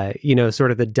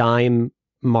 sort of the dime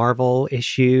Marvel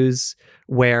issues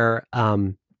where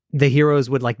the heroes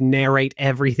would like narrate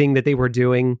everything that they were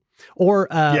doing.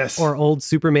 Or old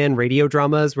Superman radio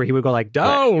dramas where he would go like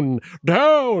down,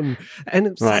 and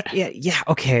it's like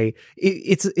okay.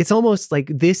 It's almost like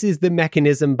this is the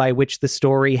mechanism by which the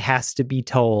story has to be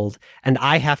told, and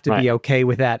I have to be okay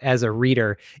with that as a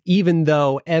reader, even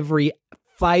though every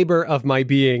fiber of my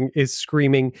being is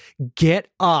screaming, "Get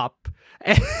up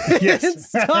and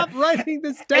stop writing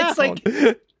this down."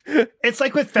 It's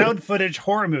like with found footage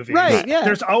horror movies. Right, yeah.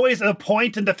 There's always a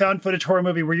point in the found footage horror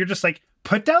movie where you're just like,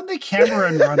 put down the camera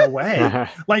and run away.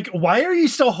 Like, why are you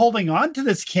still holding on to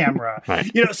this camera?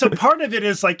 So part of it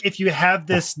is like, if you have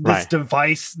this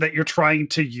device that you're trying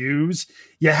to use,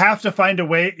 you have to find a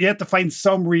way, you have to find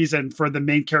some reason for the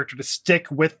main character to stick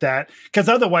with that. Because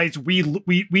otherwise we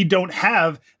don't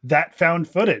have that found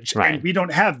footage and we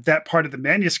don't have that part of the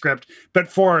manuscript. But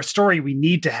for our story, we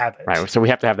need to have it. Right. So we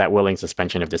have to have that willing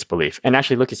suspension of disbelief. And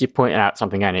actually, Lucas, you point out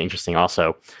something kind of interesting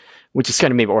also, which is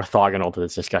kind of maybe orthogonal to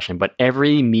this discussion, but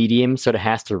every medium sort of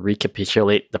has to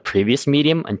recapitulate the previous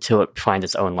medium until it finds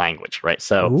its own language, right?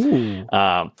 So,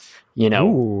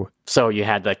 so you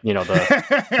had the.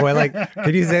 Boy, like,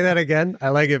 could you say that again? I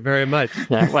like it very much.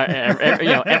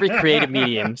 Every creative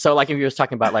medium. So, like, if you were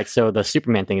talking about, like, so the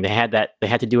Superman thing, they had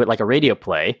to do it like a radio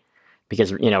play.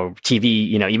 Because, TV,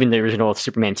 even the original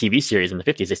Superman TV series in the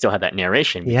 50s, they still had that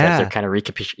narration because they're kind of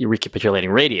recapitulating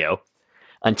radio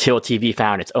until TV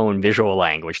found its own visual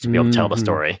language to be able to tell the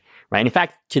story, right? And in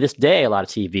fact, to this day, a lot of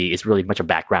TV is really much a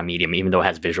background medium, even though it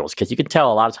has visuals, because you can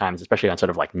tell a lot of times, especially on sort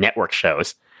of like network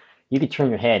shows, you can turn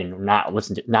your head and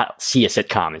not see a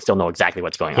sitcom and still know exactly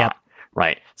what's going on,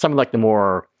 right? Some of like the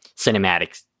more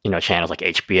cinematic channels like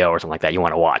HBO or something like that you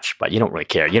want to watch, but you don't really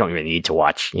care. You don't really need to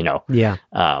watch, a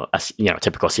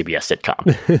typical CBS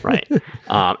sitcom, right?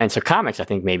 And so comics, I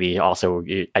think maybe also,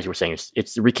 as you were saying,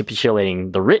 it's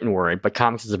recapitulating the written word, but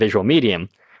comics is a visual medium,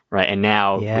 right? And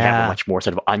now we have a much more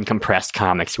sort of uncompressed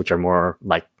comics, which are more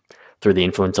like through the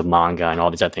influence of manga and all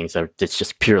these other things. So it's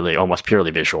just almost purely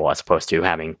visual as opposed to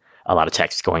having a lot of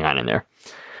text going on in there.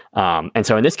 And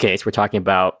so in this case, we're talking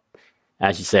about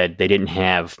as you said, they didn't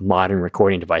have modern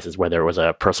recording devices, whether it was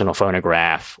a personal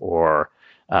phonograph or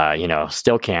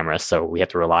still cameras. So we have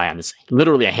to rely on this,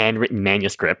 literally a handwritten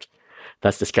manuscript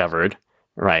that's discovered,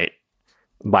 right,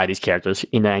 by these characters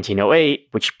in 1908,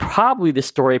 which the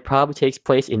story probably takes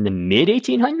place in the mid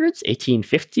 1800s,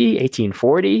 1850,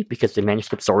 1840, because the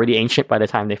manuscript's already ancient by the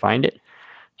time they find it.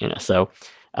 So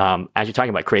as you're talking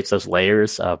about, it creates those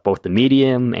layers of both the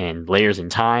medium and layers in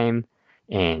time,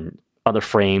 and other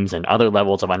frames and other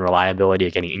levels of unreliability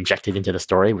are getting injected into the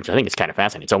story, which I think is kind of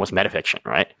fascinating. It's almost metafiction,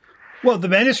 right? Well, the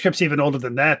manuscript's even older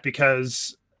than that,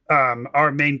 because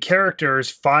our main characters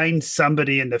find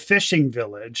somebody in the fishing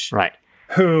village, right,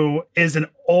 who is an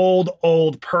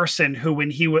old person who,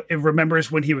 when he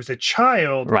remembers when he was a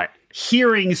child, right,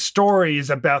 hearing stories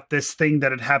about this thing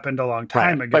that had happened a long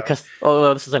time ago. Because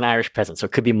although this is an Irish peasant, so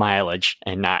it could be mileage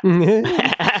and not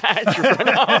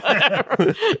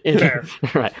Fair.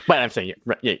 Right. But I'm saying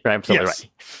you're absolutely right.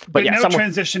 But now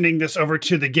transitioning this over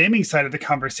to the gaming side of the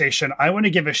conversation, I want to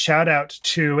give a shout out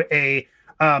to a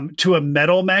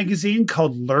metal magazine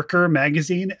called Lurker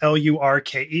Magazine,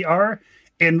 Lurker.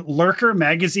 In Lurker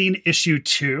Magazine issue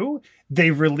 2, they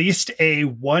released a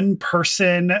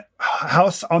one-person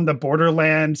House on the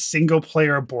Borderland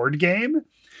single-player board game.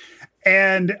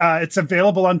 And it's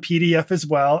available on PDF as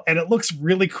well. And it looks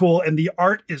really cool. And the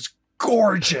art is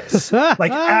gorgeous.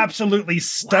 Like absolutely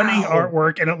stunning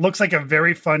artwork. And it looks like a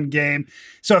very fun game.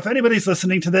 So if anybody's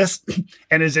listening to this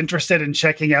and is interested in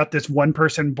checking out this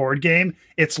one-person board game,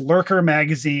 it's Lurker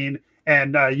Magazine.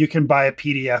 And you can buy a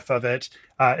PDF of it.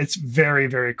 It's very,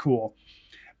 very cool.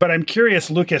 But I'm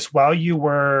curious, Lucas, while you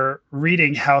were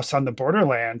reading House on the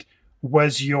Borderland,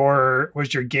 was your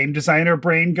game designer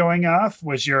brain going off?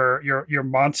 Was your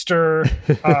monster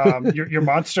your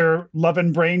monster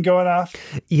loving brain going off?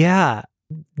 Yeah.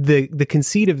 The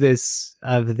conceit of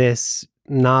this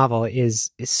novel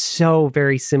is so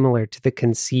very similar to the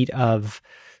conceit of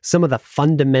some of the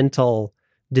fundamental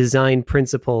design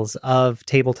principles of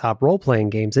tabletop role-playing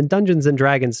games and Dungeons and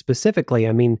Dragons specifically.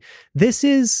 I mean, this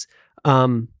is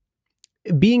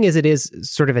being as it is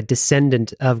sort of a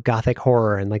descendant of Gothic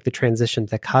horror and like the transition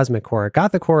to cosmic horror.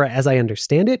 Gothic horror, as I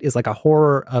understand it, is like a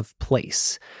horror of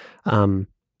place. A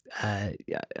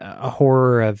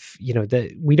horror of,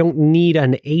 we don't need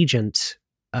an agent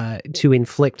to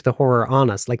inflict the horror on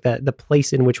us. Like the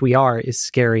place in which we are is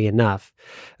scary enough.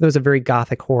 That was a very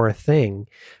Gothic horror thing.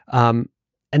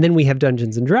 And then we have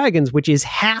Dungeons and Dragons, which is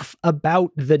half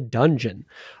about the dungeon.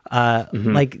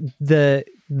 Like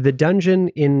the dungeon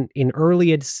in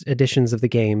early editions of the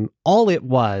game, all it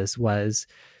was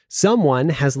someone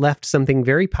has left something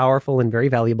very powerful and very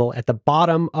valuable at the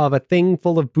bottom of a thing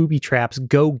full of booby traps.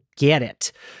 Go get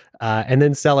it. And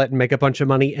then sell it and make a bunch of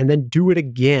money and then do it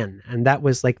again. And that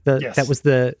was like that was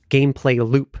the gameplay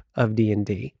loop of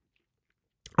D&D.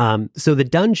 So the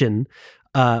dungeon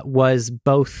was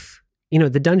both,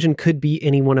 the dungeon could be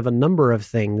any one of a number of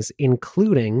things,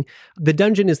 including the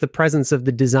dungeon is the presence of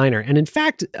the designer. And in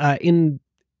fact, in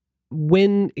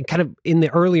the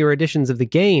earlier editions of the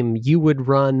game, you would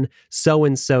run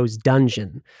so-and-so's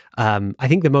dungeon. I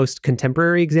think the most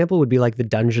contemporary example would be like the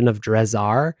Dungeon of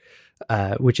Drazar,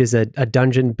 which is a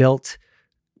dungeon built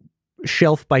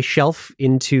shelf by shelf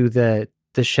into the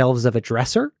shelves of a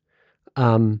dresser.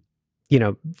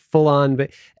 Full on.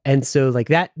 And so like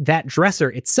that dresser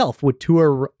itself would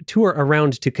tour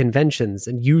around to conventions,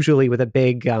 and usually with a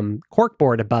big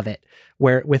corkboard above it,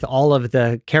 where with all of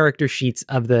the character sheets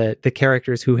of the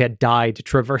characters who had died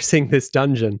traversing this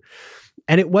dungeon.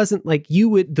 And it wasn't like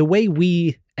the way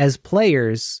we as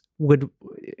players would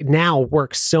now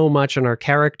work so much on our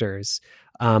characters.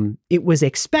 It was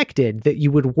expected that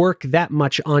you would work that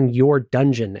much on your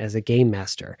dungeon as a game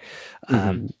master,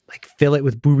 like fill it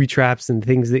with booby traps and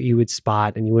things that you would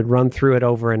spot, and you would run through it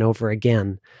over and over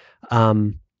again.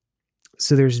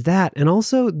 So there's that, and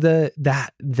also the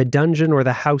dungeon or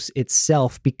the house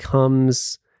itself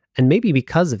becomes, and maybe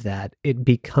because of that, it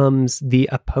becomes the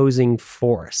opposing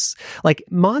force. Like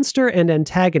monster and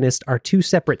antagonist are two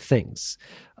separate things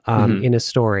in a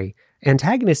story.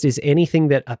 Antagonist is anything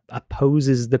that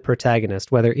opposes the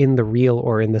protagonist, whether in the real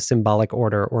or in the symbolic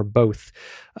order or both.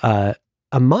 A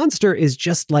monster is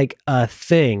just like a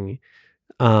thing.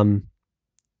 So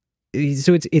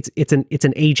it's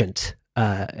an agent,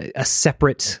 a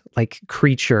separate like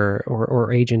creature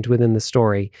or agent within the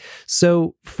story.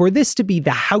 So for this to be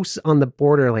the house on the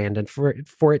borderland, and for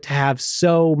it to have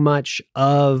so much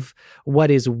of what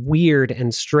is weird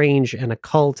and strange and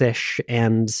occultish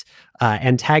and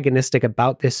antagonistic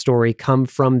about this story come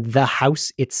from the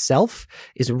house itself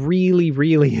is really,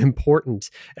 really important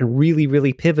and really,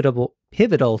 really pivotal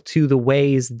to the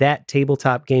ways that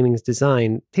tabletop games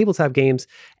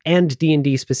and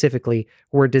D&D specifically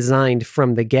were designed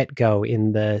from the get-go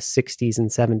in the 60s and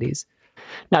 70s.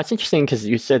 Now, it's interesting because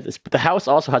you said this, but the house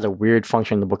also has a weird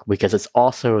function in the book because it's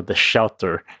also the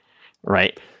shelter,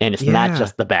 right? And it's not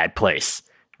just the bad place,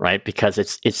 right? Because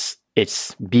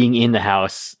it's being in the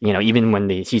house, even when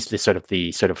he sees the sort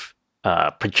of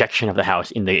projection of the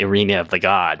house in the arena of the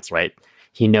gods, right?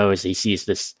 He sees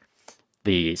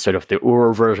the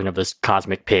Ur version of this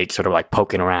cosmic pig sort of like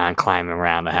poking around, climbing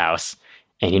around the house.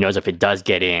 And he knows if it does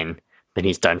get in, then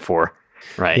he's done for,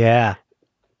 right? Yeah.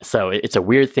 So it's a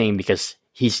weird thing because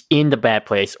he's in the bad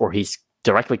place or he's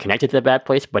directly connected to the bad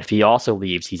place. But if he also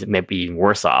leaves, he's maybe even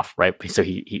worse off, right? So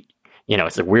he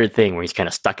it's a weird thing where he's kind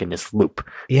of stuck in this loop.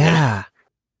 Yeah.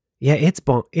 Yeah, it's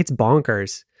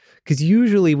bonkers. Because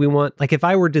usually we want, like, if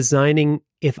I were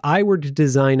to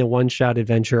design a one-shot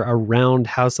adventure around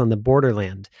House on the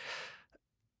Borderland,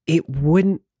 it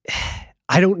wouldn't,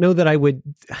 I don't know that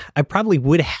I probably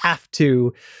would have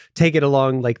to take it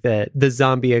along like the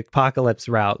zombie apocalypse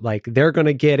route. Like, they're going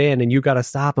to get in and you got to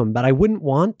stop them, but I wouldn't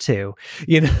want to,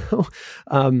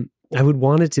 I would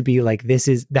want it to be like,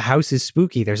 the house is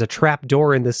spooky. There's a trap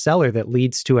door in the cellar that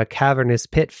leads to a cavernous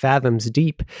pit fathoms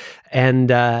deep. And,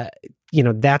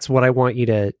 that's what I want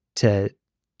you to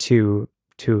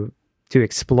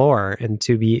explore and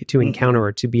to encounter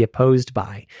or to be opposed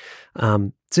by.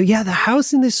 So yeah, the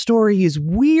house in this story is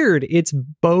weird. It's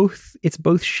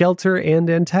both shelter and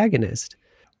antagonist.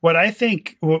 What I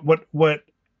think, what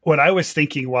I was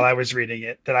thinking while I was reading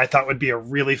it, that I thought would be a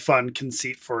really fun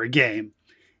conceit for a game,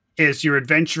 is your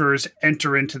adventurers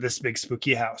enter into this big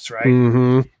spooky house, right?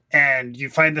 Mm-hmm. And you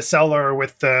find the cellar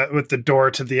with the door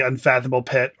to the unfathomable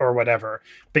pit or whatever.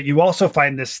 But you also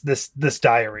find this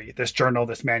diary, this journal,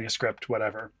 this manuscript,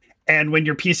 whatever. And when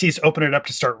your PCs open it up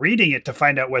to start reading it to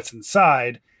find out what's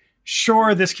inside,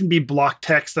 sure, this can be block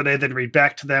text that I then read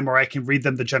back to them, or I can read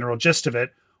them the general gist of it,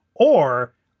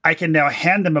 or I can now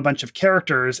hand them a bunch of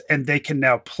characters and they can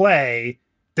now play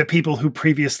the people who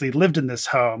previously lived in this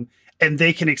home, and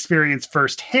they can experience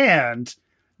firsthand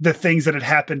the things that had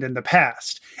happened in the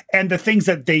past. And the things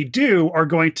that they do are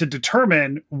going to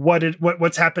determine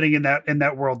what's happening in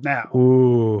that world now.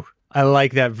 Ooh, I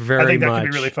like that very much. I think that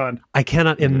could be really fun. I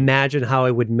cannot imagine how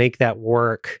I would make that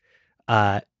work.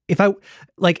 If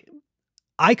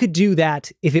I could do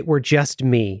that if it were just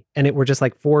me and it were just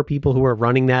like 4 people who were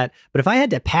running that. But if I had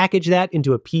to package that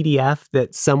into a PDF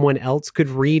that someone else could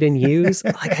read and use,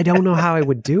 I don't know how I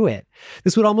would do it.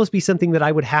 This would almost be something that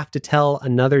I would have to tell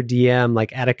another DM,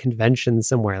 like at a convention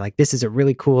somewhere, like, this is a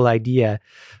really cool idea.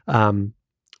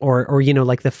 Or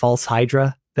like the False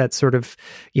Hydra, that sort of,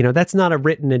 that's not a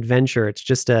written adventure. It's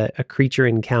just a creature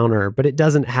encounter, but it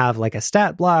doesn't have like a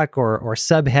stat block or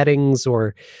subheadings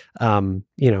or,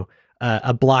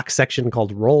 a block section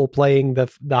called role playing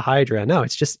the Hydra. No,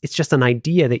 it's just an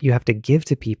idea that you have to give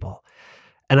to people.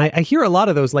 And I hear a lot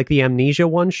of those, like the Amnesia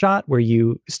one shot, where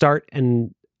you start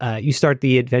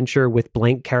the adventure with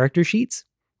blank character sheets,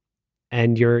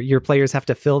 and your players have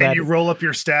to fill that. And you roll up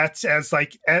your stats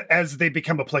as they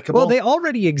become applicable. Well, they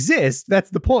already exist.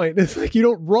 That's the point. It's like, you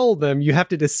don't roll them; you have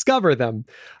to discover them.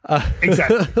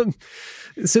 Exactly.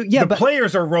 So yeah, the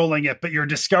players are rolling it, but you're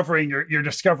discovering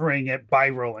it by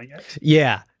rolling it.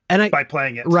 Yeah, and by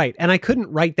playing it, right? And I couldn't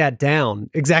write that down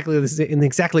in exactly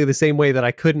the same way that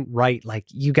I couldn't write, like,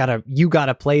 you gotta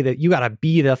play that, you gotta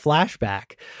be the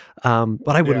flashback.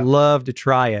 But I would love to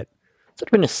try it. Sort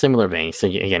of in a similar vein. So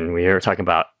again, we were talking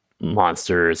about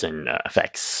monsters and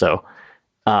effects. So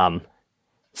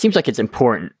seems like it's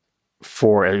important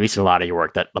for at least a lot of your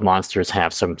work that the monsters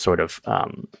have some sort of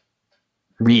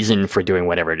reason for doing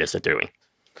whatever it is they're doing,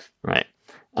 right?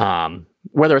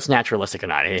 Whether it's naturalistic or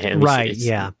not. Right,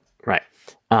 yeah. Right.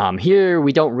 Here,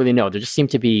 we don't really know. They just seem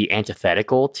to be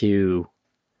antithetical to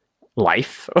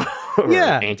life or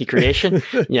anti-creation.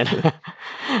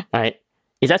 Right?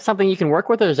 Is that something you can work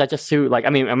with, or is that just too, like,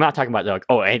 I mean, I'm not talking about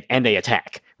like, and they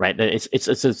attack, right?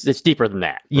 It's deeper than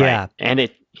that. Yeah. Right? And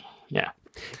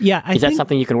is that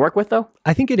something you can work with, though?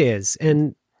 I think it is.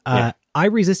 And I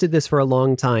resisted this for a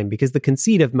long time because the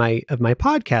conceit of my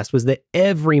podcast was that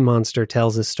every monster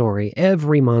tells a story.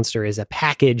 Every monster is a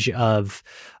package of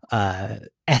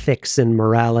ethics and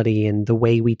morality and the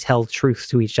way we tell truth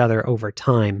to each other over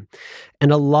time.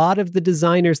 And a lot of the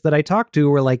designers that I talked to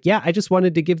were like, I just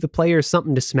wanted to give the players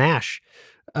something to smash.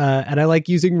 And I like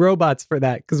using robots for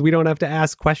that because we don't have to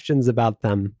ask questions about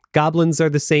them. Goblins are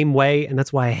the same way, and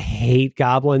that's why I hate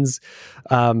goblins.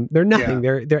 They're nothing.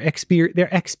 Yeah. They're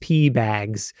XP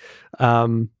bags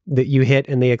that you hit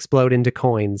and they explode into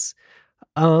coins.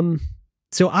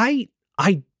 So I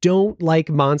don't like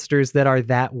monsters that are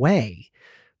that way,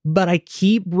 but I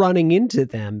keep running into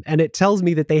them, and it tells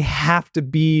me that they have to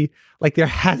be like, there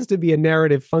has to be a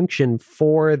narrative function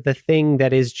for the thing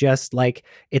that is just like,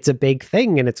 it's a big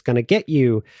thing and it's going to get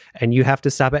you and you have to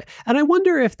stop it. And I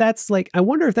wonder if that's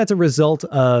a result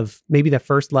of maybe the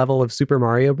first level of Super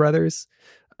Mario Brothers,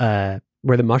 where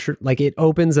the mushroom, like it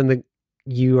opens and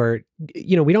we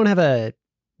don't have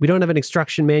an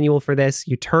instruction manual for this.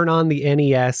 You turn on the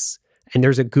NES and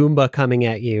there's a Goomba coming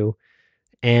at you,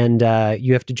 and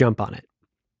you have to jump on it.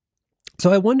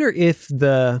 So I wonder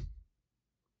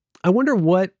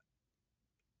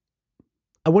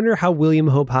how William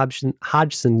Hope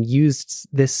Hodgson used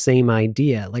this same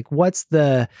idea. Like, what's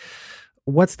the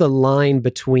line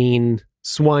between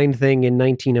Swine Thing in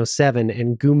 1907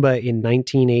 and Goomba in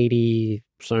 1980,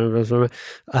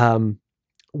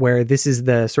 where this is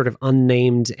the sort of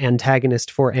unnamed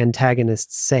antagonist for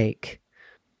antagonist's sake?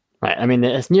 Right. I mean,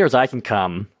 as near as I can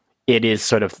come, it is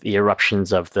sort of the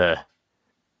eruptions of the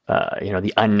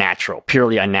unnatural,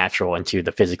 purely unnatural into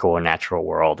the physical and natural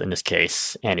world in this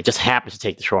case. And it just happens to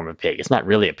take the form of a pig. It's not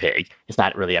really a pig. It's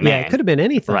not really a man. Yeah, it could have been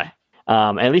anything. Right.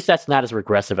 And at least that's not as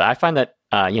regressive. I find that,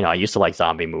 I used to like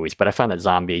zombie movies, but I find that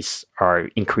zombies are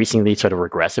increasingly sort of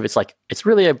regressive. It's like, it's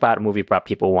really about a movie about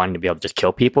people wanting to be able to just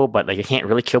kill people, but like, they can't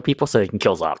really kill people, so they can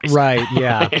kill zombies. Right.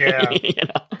 Yeah. Yeah.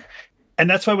 And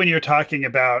that's why when you're talking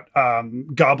about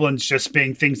goblins just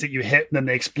being things that you hit and then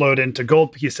they explode into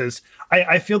gold pieces,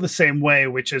 I feel the same way,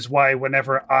 which is why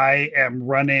whenever I am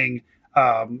running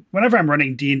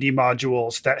D&D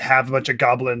modules that have a bunch of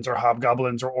goblins or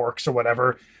hobgoblins or orcs or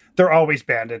whatever, they're always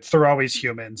bandits, they're always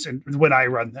humans, and when I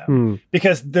run them,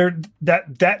 because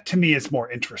that to me is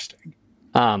more interesting.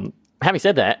 Having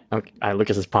said that, okay,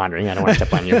 Lucas is pondering. I don't want to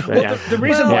step on you. Well, the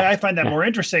reason why I find that more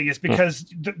interesting is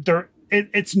because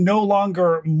it's no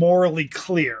longer morally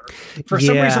clear. For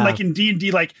some reason, like in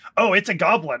D&D, like, oh, it's a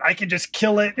goblin, I can just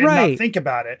kill it and not think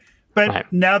about it.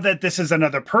 But now that this is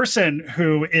another person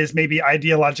who is maybe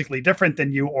ideologically different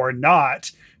than you or not,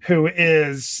 who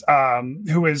is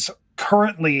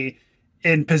currently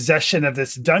in possession of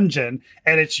this dungeon,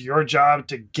 and it's your job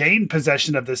to gain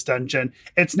possession of this dungeon,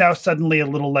 it's now suddenly a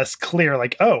little less clear,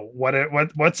 like, oh,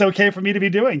 what's okay for me to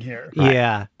be doing here? Right?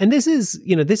 Yeah. And this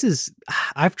is,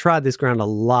 I've trod this ground a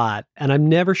lot, and I'm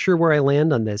never sure where I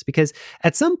land on this, because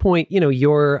at some point,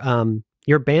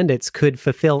 your bandits could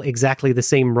fulfill exactly the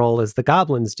same role as the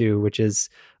goblins do, which is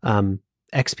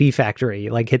XP factory,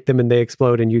 like hit them and they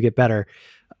explode and you get better.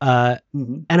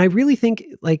 And I really think,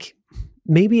 like,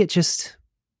 maybe it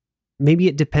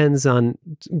depends on,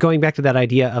 going back to that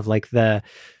idea of like the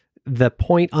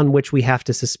point on which we have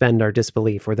to suspend our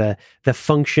disbelief, or the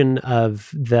function of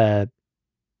the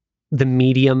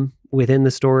medium within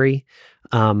the story.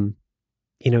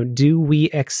 Do we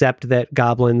accept that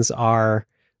goblins are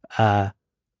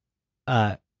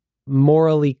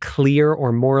morally clear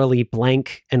or morally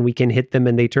blank, and we can hit them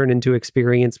and they turn into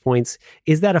experience points?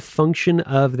 Is that a function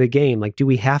of the game? Like, do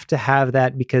we have to have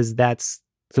that because that's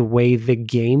the way the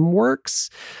game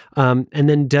works? And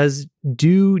then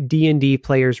do D&D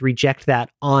players reject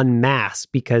that en masse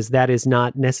because that is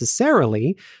not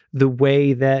necessarily the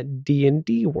way that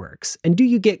D&D works? And do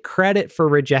you get credit for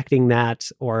rejecting that,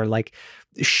 or like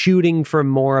shooting for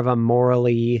more of a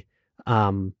morally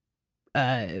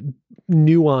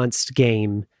nuanced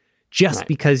game just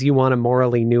because you want a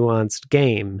morally nuanced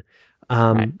game?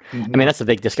 Right. I mean, that's a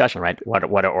big discussion, right? What do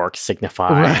orcs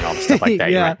signify and all the stuff like that.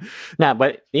 Yeah. Right? Now,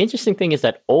 but the interesting thing is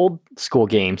that old school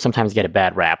games sometimes get a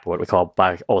bad rap. What we call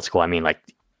by old school, I mean like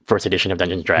first edition of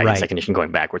Dungeons and Dragons, second edition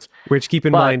going backwards. Which, keep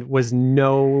in mind, was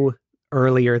no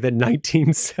earlier than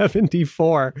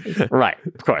 1974. Right,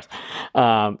 of course.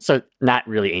 So not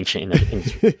really ancient in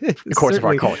the course of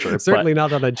our culture. Certainly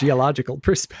not on a geological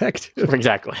perspective.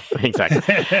 Exactly.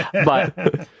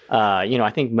 But,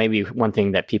 I think maybe one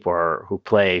thing that people who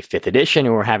play 5th edition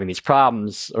who are having these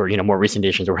problems, or, more recent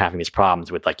editions who are having these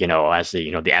problems with, like, as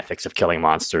the ethics of killing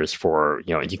monsters for,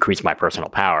 decrease my personal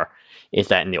power, is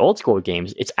that in the old school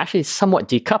games, it's actually somewhat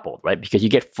decoupled, right? Because you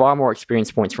get far more experience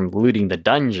points from looting the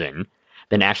dungeon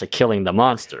than actually killing the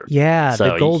monster. Yeah,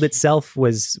 so the gold itself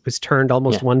was turned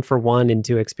almost 1-for-1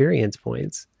 into experience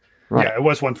points. Right. Yeah, it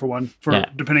was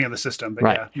 1-for-1 depending on the system,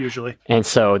 but usually. And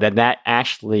so that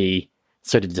actually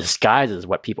sort of disguises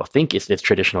what people think is this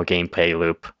traditional gameplay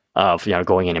loop of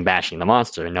going in and bashing the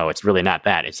monster. No, it's really not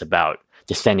that. It's about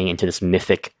descending into this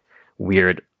mythic,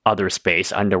 weird other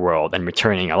space, underworld, and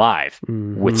returning alive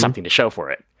with something to show for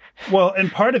it. Well,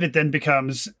 and part of it then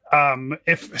becomes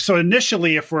if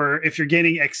initially if you're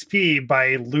gaining XP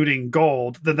by looting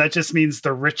gold, then that just means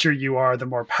the richer you are, the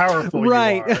more powerful you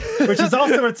are, which is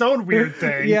also its own weird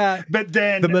thing. Yeah, but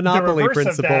then the Monopoly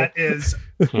principle of that is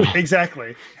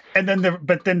exactly. And then,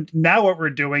 but then now what we're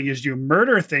doing is you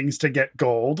murder things to get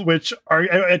gold, which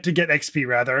are to get XP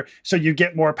rather. So you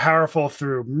get more powerful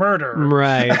through murder,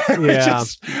 right? Yeah, which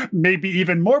is maybe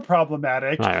even more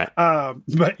problematic. Right.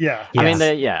 But yeah,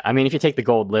 I mean, if you take the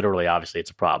gold literally, obviously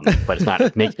it's a problem, but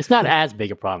it's not as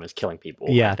big a problem as killing people.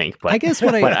 Yeah, I think. But I guess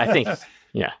what I think.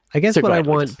 Yeah. I guess what I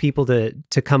want people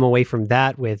to come away from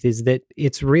that with is that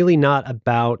it's really not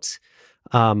about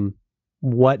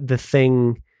what the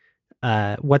thing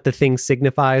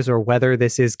signifies, or whether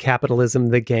this is capitalism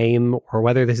the game, or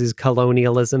whether this is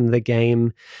colonialism the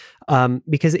game,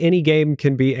 because any game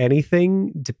can be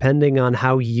anything depending on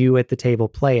how you at the table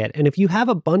play it. And if you have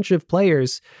a bunch of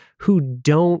players who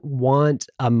don't want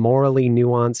a morally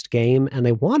nuanced game, and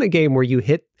they want a game where you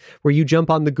jump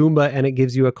on the Goomba and it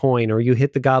gives you a coin, or you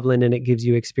hit the goblin and it gives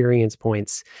you experience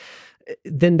points,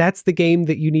 then that's the game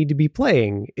that you need to be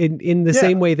playing. In the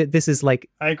same way that this is like,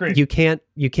 I agree. You can't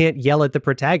yell at the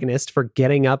protagonist for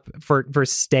getting up, for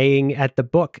staying at the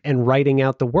book and writing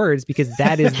out the words, because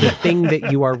that is the thing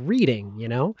that you are reading, you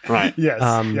know? Right. Yes.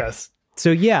 Yes. So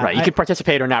yeah, right. You can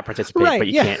participate or not participate, but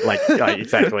you can't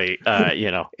exactly.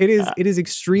 It is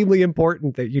extremely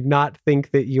important that you not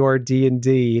think that your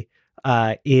D&D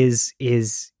is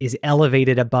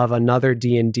elevated above another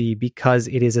D&D because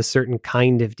it is a certain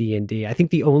kind of D&D. I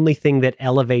think the only thing that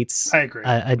elevates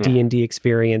a D&D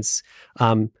experience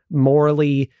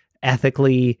morally,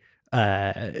 ethically,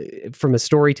 from a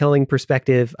storytelling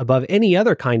perspective above any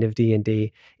other kind of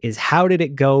D&D is how did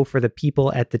it go for the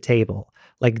people at the table?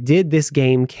 Like, did this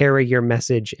game carry your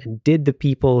message, and did the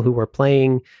people who were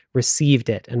playing received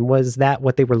it? And was that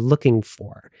what they were looking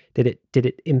for? Did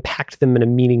it impact them in a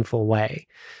meaningful way?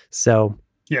 So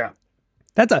yeah,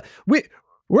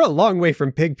 we're a long way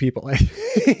from pig people, I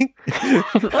think.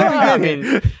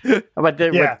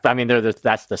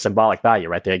 That's the symbolic value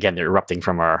right there. Again, they're erupting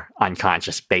from our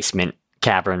unconscious basement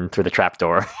cavern through the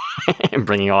trapdoor and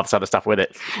bringing all this other stuff with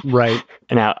it. Right.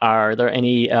 Now, are there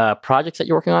any projects that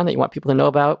you're working on that you want people to know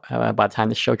about by the time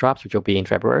this show drops, which will be in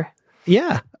February?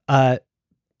 Yeah.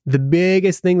 The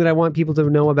biggest thing that I want people to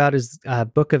know about is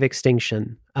Book of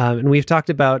Extinction. And we've talked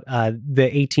about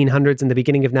the 1800s and the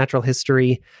beginning of natural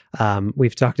history.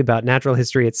 We've talked about natural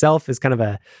history itself as kind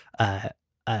of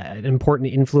an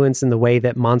important influence in the way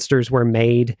that monsters were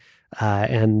made,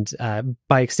 and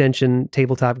by extension,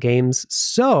 tabletop games.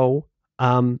 So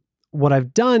what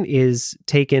I've done is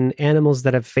taken animals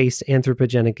that have faced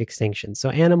anthropogenic extinction.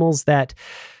 So animals that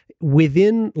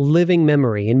within living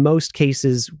memory, in most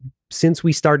cases, since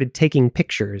we started taking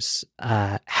pictures,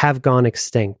 have gone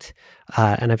extinct.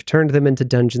 And I've turned them into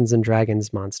Dungeons and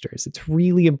Dragons monsters. It's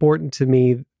really important to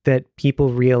me that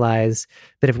people realize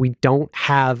that if we don't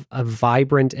have a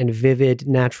vibrant and vivid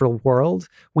natural world,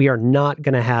 we are not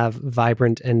going to have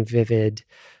vibrant and vivid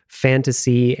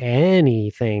fantasy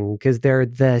anything, because they're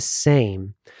the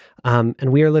same.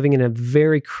 And we are living in a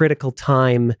very critical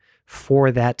time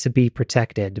for that to be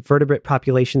protected. Vertebrate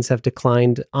populations have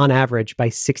declined on average by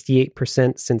 68%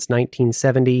 since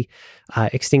 1970.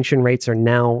 Extinction rates are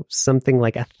now something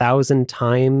like 1,000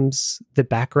 times the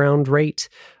background rate.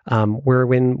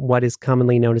 We're in what is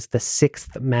commonly known as the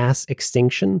sixth mass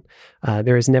extinction.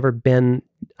 There has never been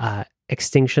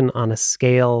extinction on a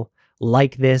scale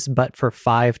like this, but for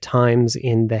 5 times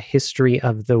in the history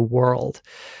of the world.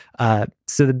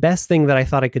 So the best thing that I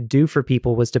thought I could do for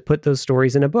people was to put those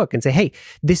stories in a book and say, hey,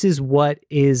 this is what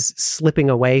is slipping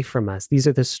away from us. These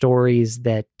are the stories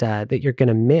that you're going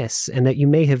to miss, and that you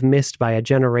may have missed by a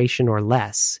generation or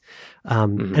less.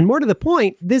 And more to the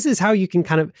point, this is how you can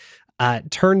kind of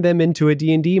turn them into a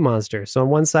D&D monster. So on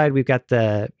one side, we've got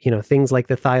the, things like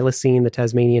the thylacine, the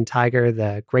Tasmanian tiger,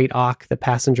 the great auk, the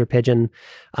passenger pigeon,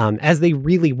 as they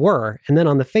really were. And then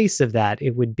on the face of that,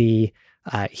 it would be,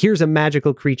 here's a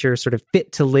magical creature sort of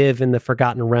fit to live in the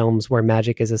forgotten realms where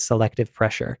magic is a selective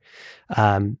pressure.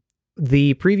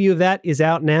 The preview of that is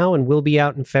out now and will be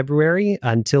out in February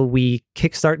until we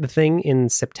kickstart the thing in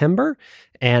September.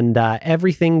 And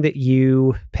everything that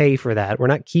you pay for that, we're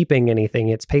not keeping anything.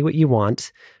 It's pay what you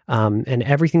want. And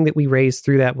everything that we raise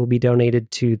through that will be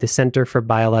donated to the Center for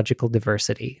Biological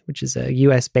Diversity, which is a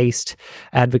U.S.-based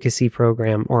advocacy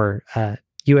program, or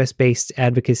U.S.-based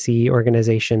advocacy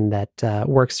organization that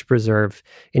works to preserve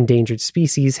endangered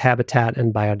species, habitat,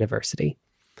 and biodiversity.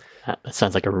 That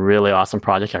sounds like a really awesome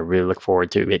project. I really look forward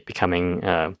to it becoming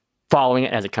following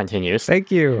it as it continues. Thank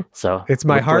you. So it's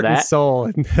my heart and soul,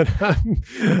 and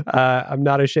I'm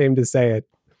not ashamed to say it.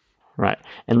 Right.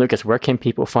 And Lucas, where can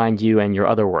people find you and your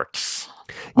other works?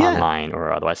 Online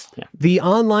or otherwise? Yeah. The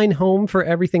online home for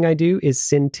everything I do is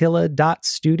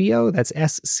scintilla.studio. That's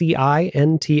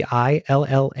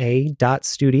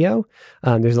SCINTILLA.studio.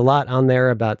 There's a lot on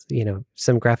there about,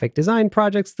 some graphic design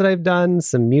projects that I've done,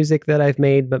 some music that I've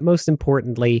made, but most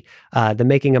importantly, the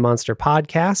Making a Monster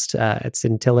podcast at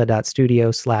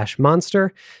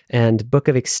scintilla.studio/monster, and Book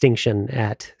of Extinction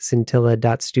at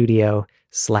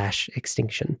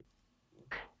scintilla.studio/extinction.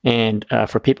 And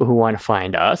for people who want to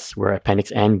find us, we're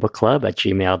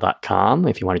appendixnbookclub@gmail.com.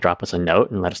 If you want to drop us a note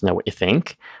and let us know what you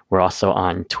think. We're also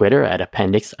on Twitter at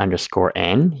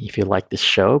appendix_N. If you like this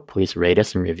show, please rate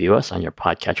us and review us on your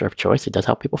podcatcher of choice. It does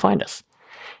help people find us.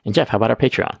 And Jeff, how about our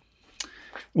Patreon?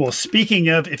 Well, speaking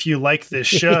of, if you like this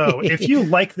show,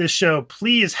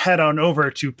 please head on over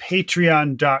to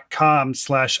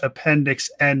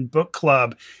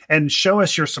patreon.com/appendixnbookclub and show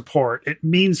us your support. It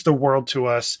means the world to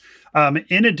us.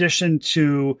 In addition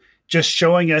to just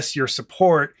showing us your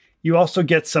support, you also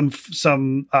get some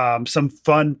fun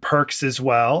perks as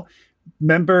well.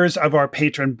 Members of our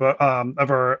Patreon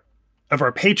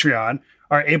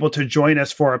are able to join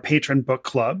us for our patron book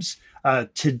clubs.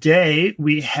 Today,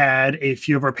 we had a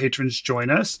few of our patrons join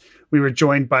us. We were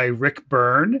joined by Rick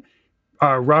Byrne,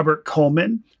 Robert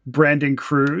Coleman, Brandon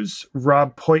Cruz,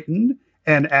 Rob Poyton,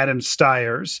 and Adam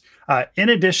Stiers. In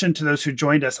addition to those who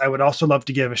joined us, I would also love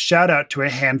to give a shout out to a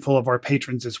handful of our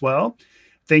patrons as well.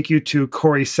 Thank you to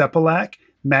Corey Sepelak,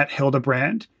 Matt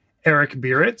Hildebrand, Eric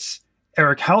Bieritz,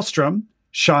 Eric Hallstrom,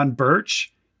 Sean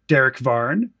Birch, Derek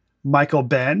Varn, Michael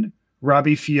Ben,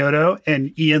 Robbie Fioto,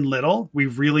 and Ian Little. We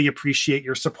really appreciate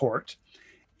your support.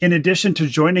 In addition to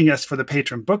joining us for the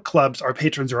patron book clubs, our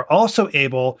patrons are also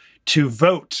able to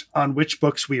vote on which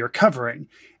books we are covering.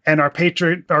 And our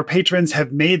patrons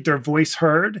have made their voice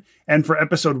heard. And for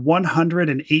episode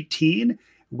 118,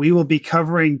 we will be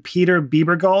covering Peter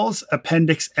Biebergall's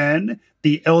Appendix N,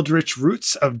 The Eldritch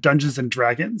Roots of Dungeons &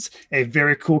 Dragons, a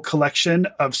very cool collection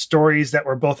of stories that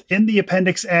were both in the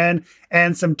Appendix N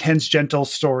and some tangential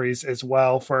stories as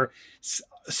well for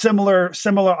similar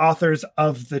authors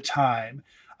of the time.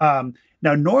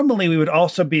 Now, normally we would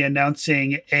also be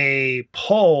announcing a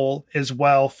poll as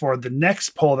well for the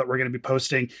next poll that we're going to be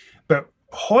posting, but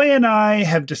Hoy and I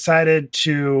have decided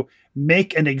to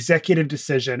make an executive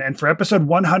decision. And for episode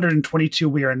 122,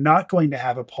 we are not going to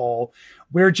have a poll.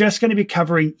 We're just going to be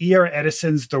covering E.R.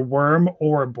 Edison's The Worm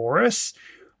Ouroboros,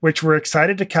 which we're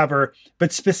excited to cover.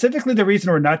 But specifically, the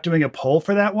reason we're not doing a poll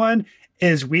for that one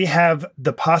is we have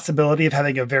the possibility of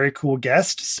having a very cool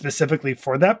guest specifically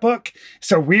for that book.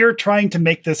 So we are trying to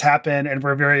make this happen, and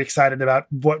we're very excited about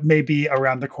what may be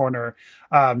around the corner.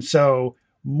 So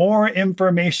more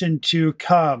information to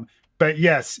come. But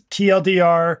yes,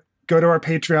 TLDR, go to our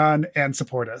Patreon and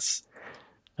support us.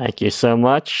 Thank you so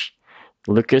much.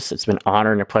 Lucas, it's been an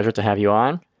honor and a pleasure to have you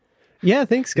on. Yeah,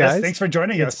 thanks, guys. Yes, thanks for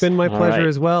joining us. It's been my pleasure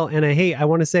as well. And I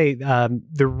want to say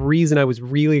the reason I was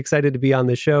really excited to be on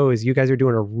the show is you guys are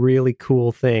doing a really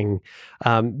cool thing.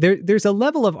 There's a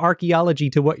level of archaeology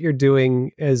to what you're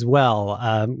doing as well,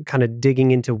 kind of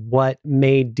digging into what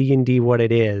made D&D what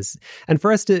it is. And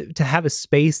for us to have a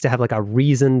space to have like a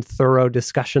reasoned, thorough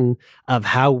discussion of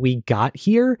how we got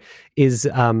here is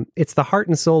it's the heart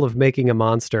and soul of Making a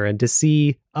Monster. And to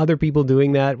see other people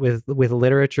doing that with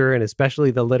literature, and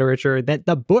especially the literature that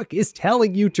the book is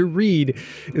telling you to read,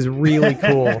 is really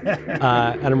cool. And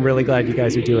I'm really glad you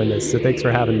guys are doing this. So thanks for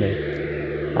having me.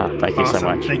 Thank you so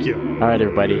much. Thank you. All right,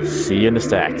 everybody. See you in the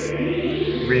stacks.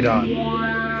 Read on. The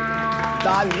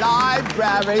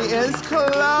library is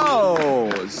closed.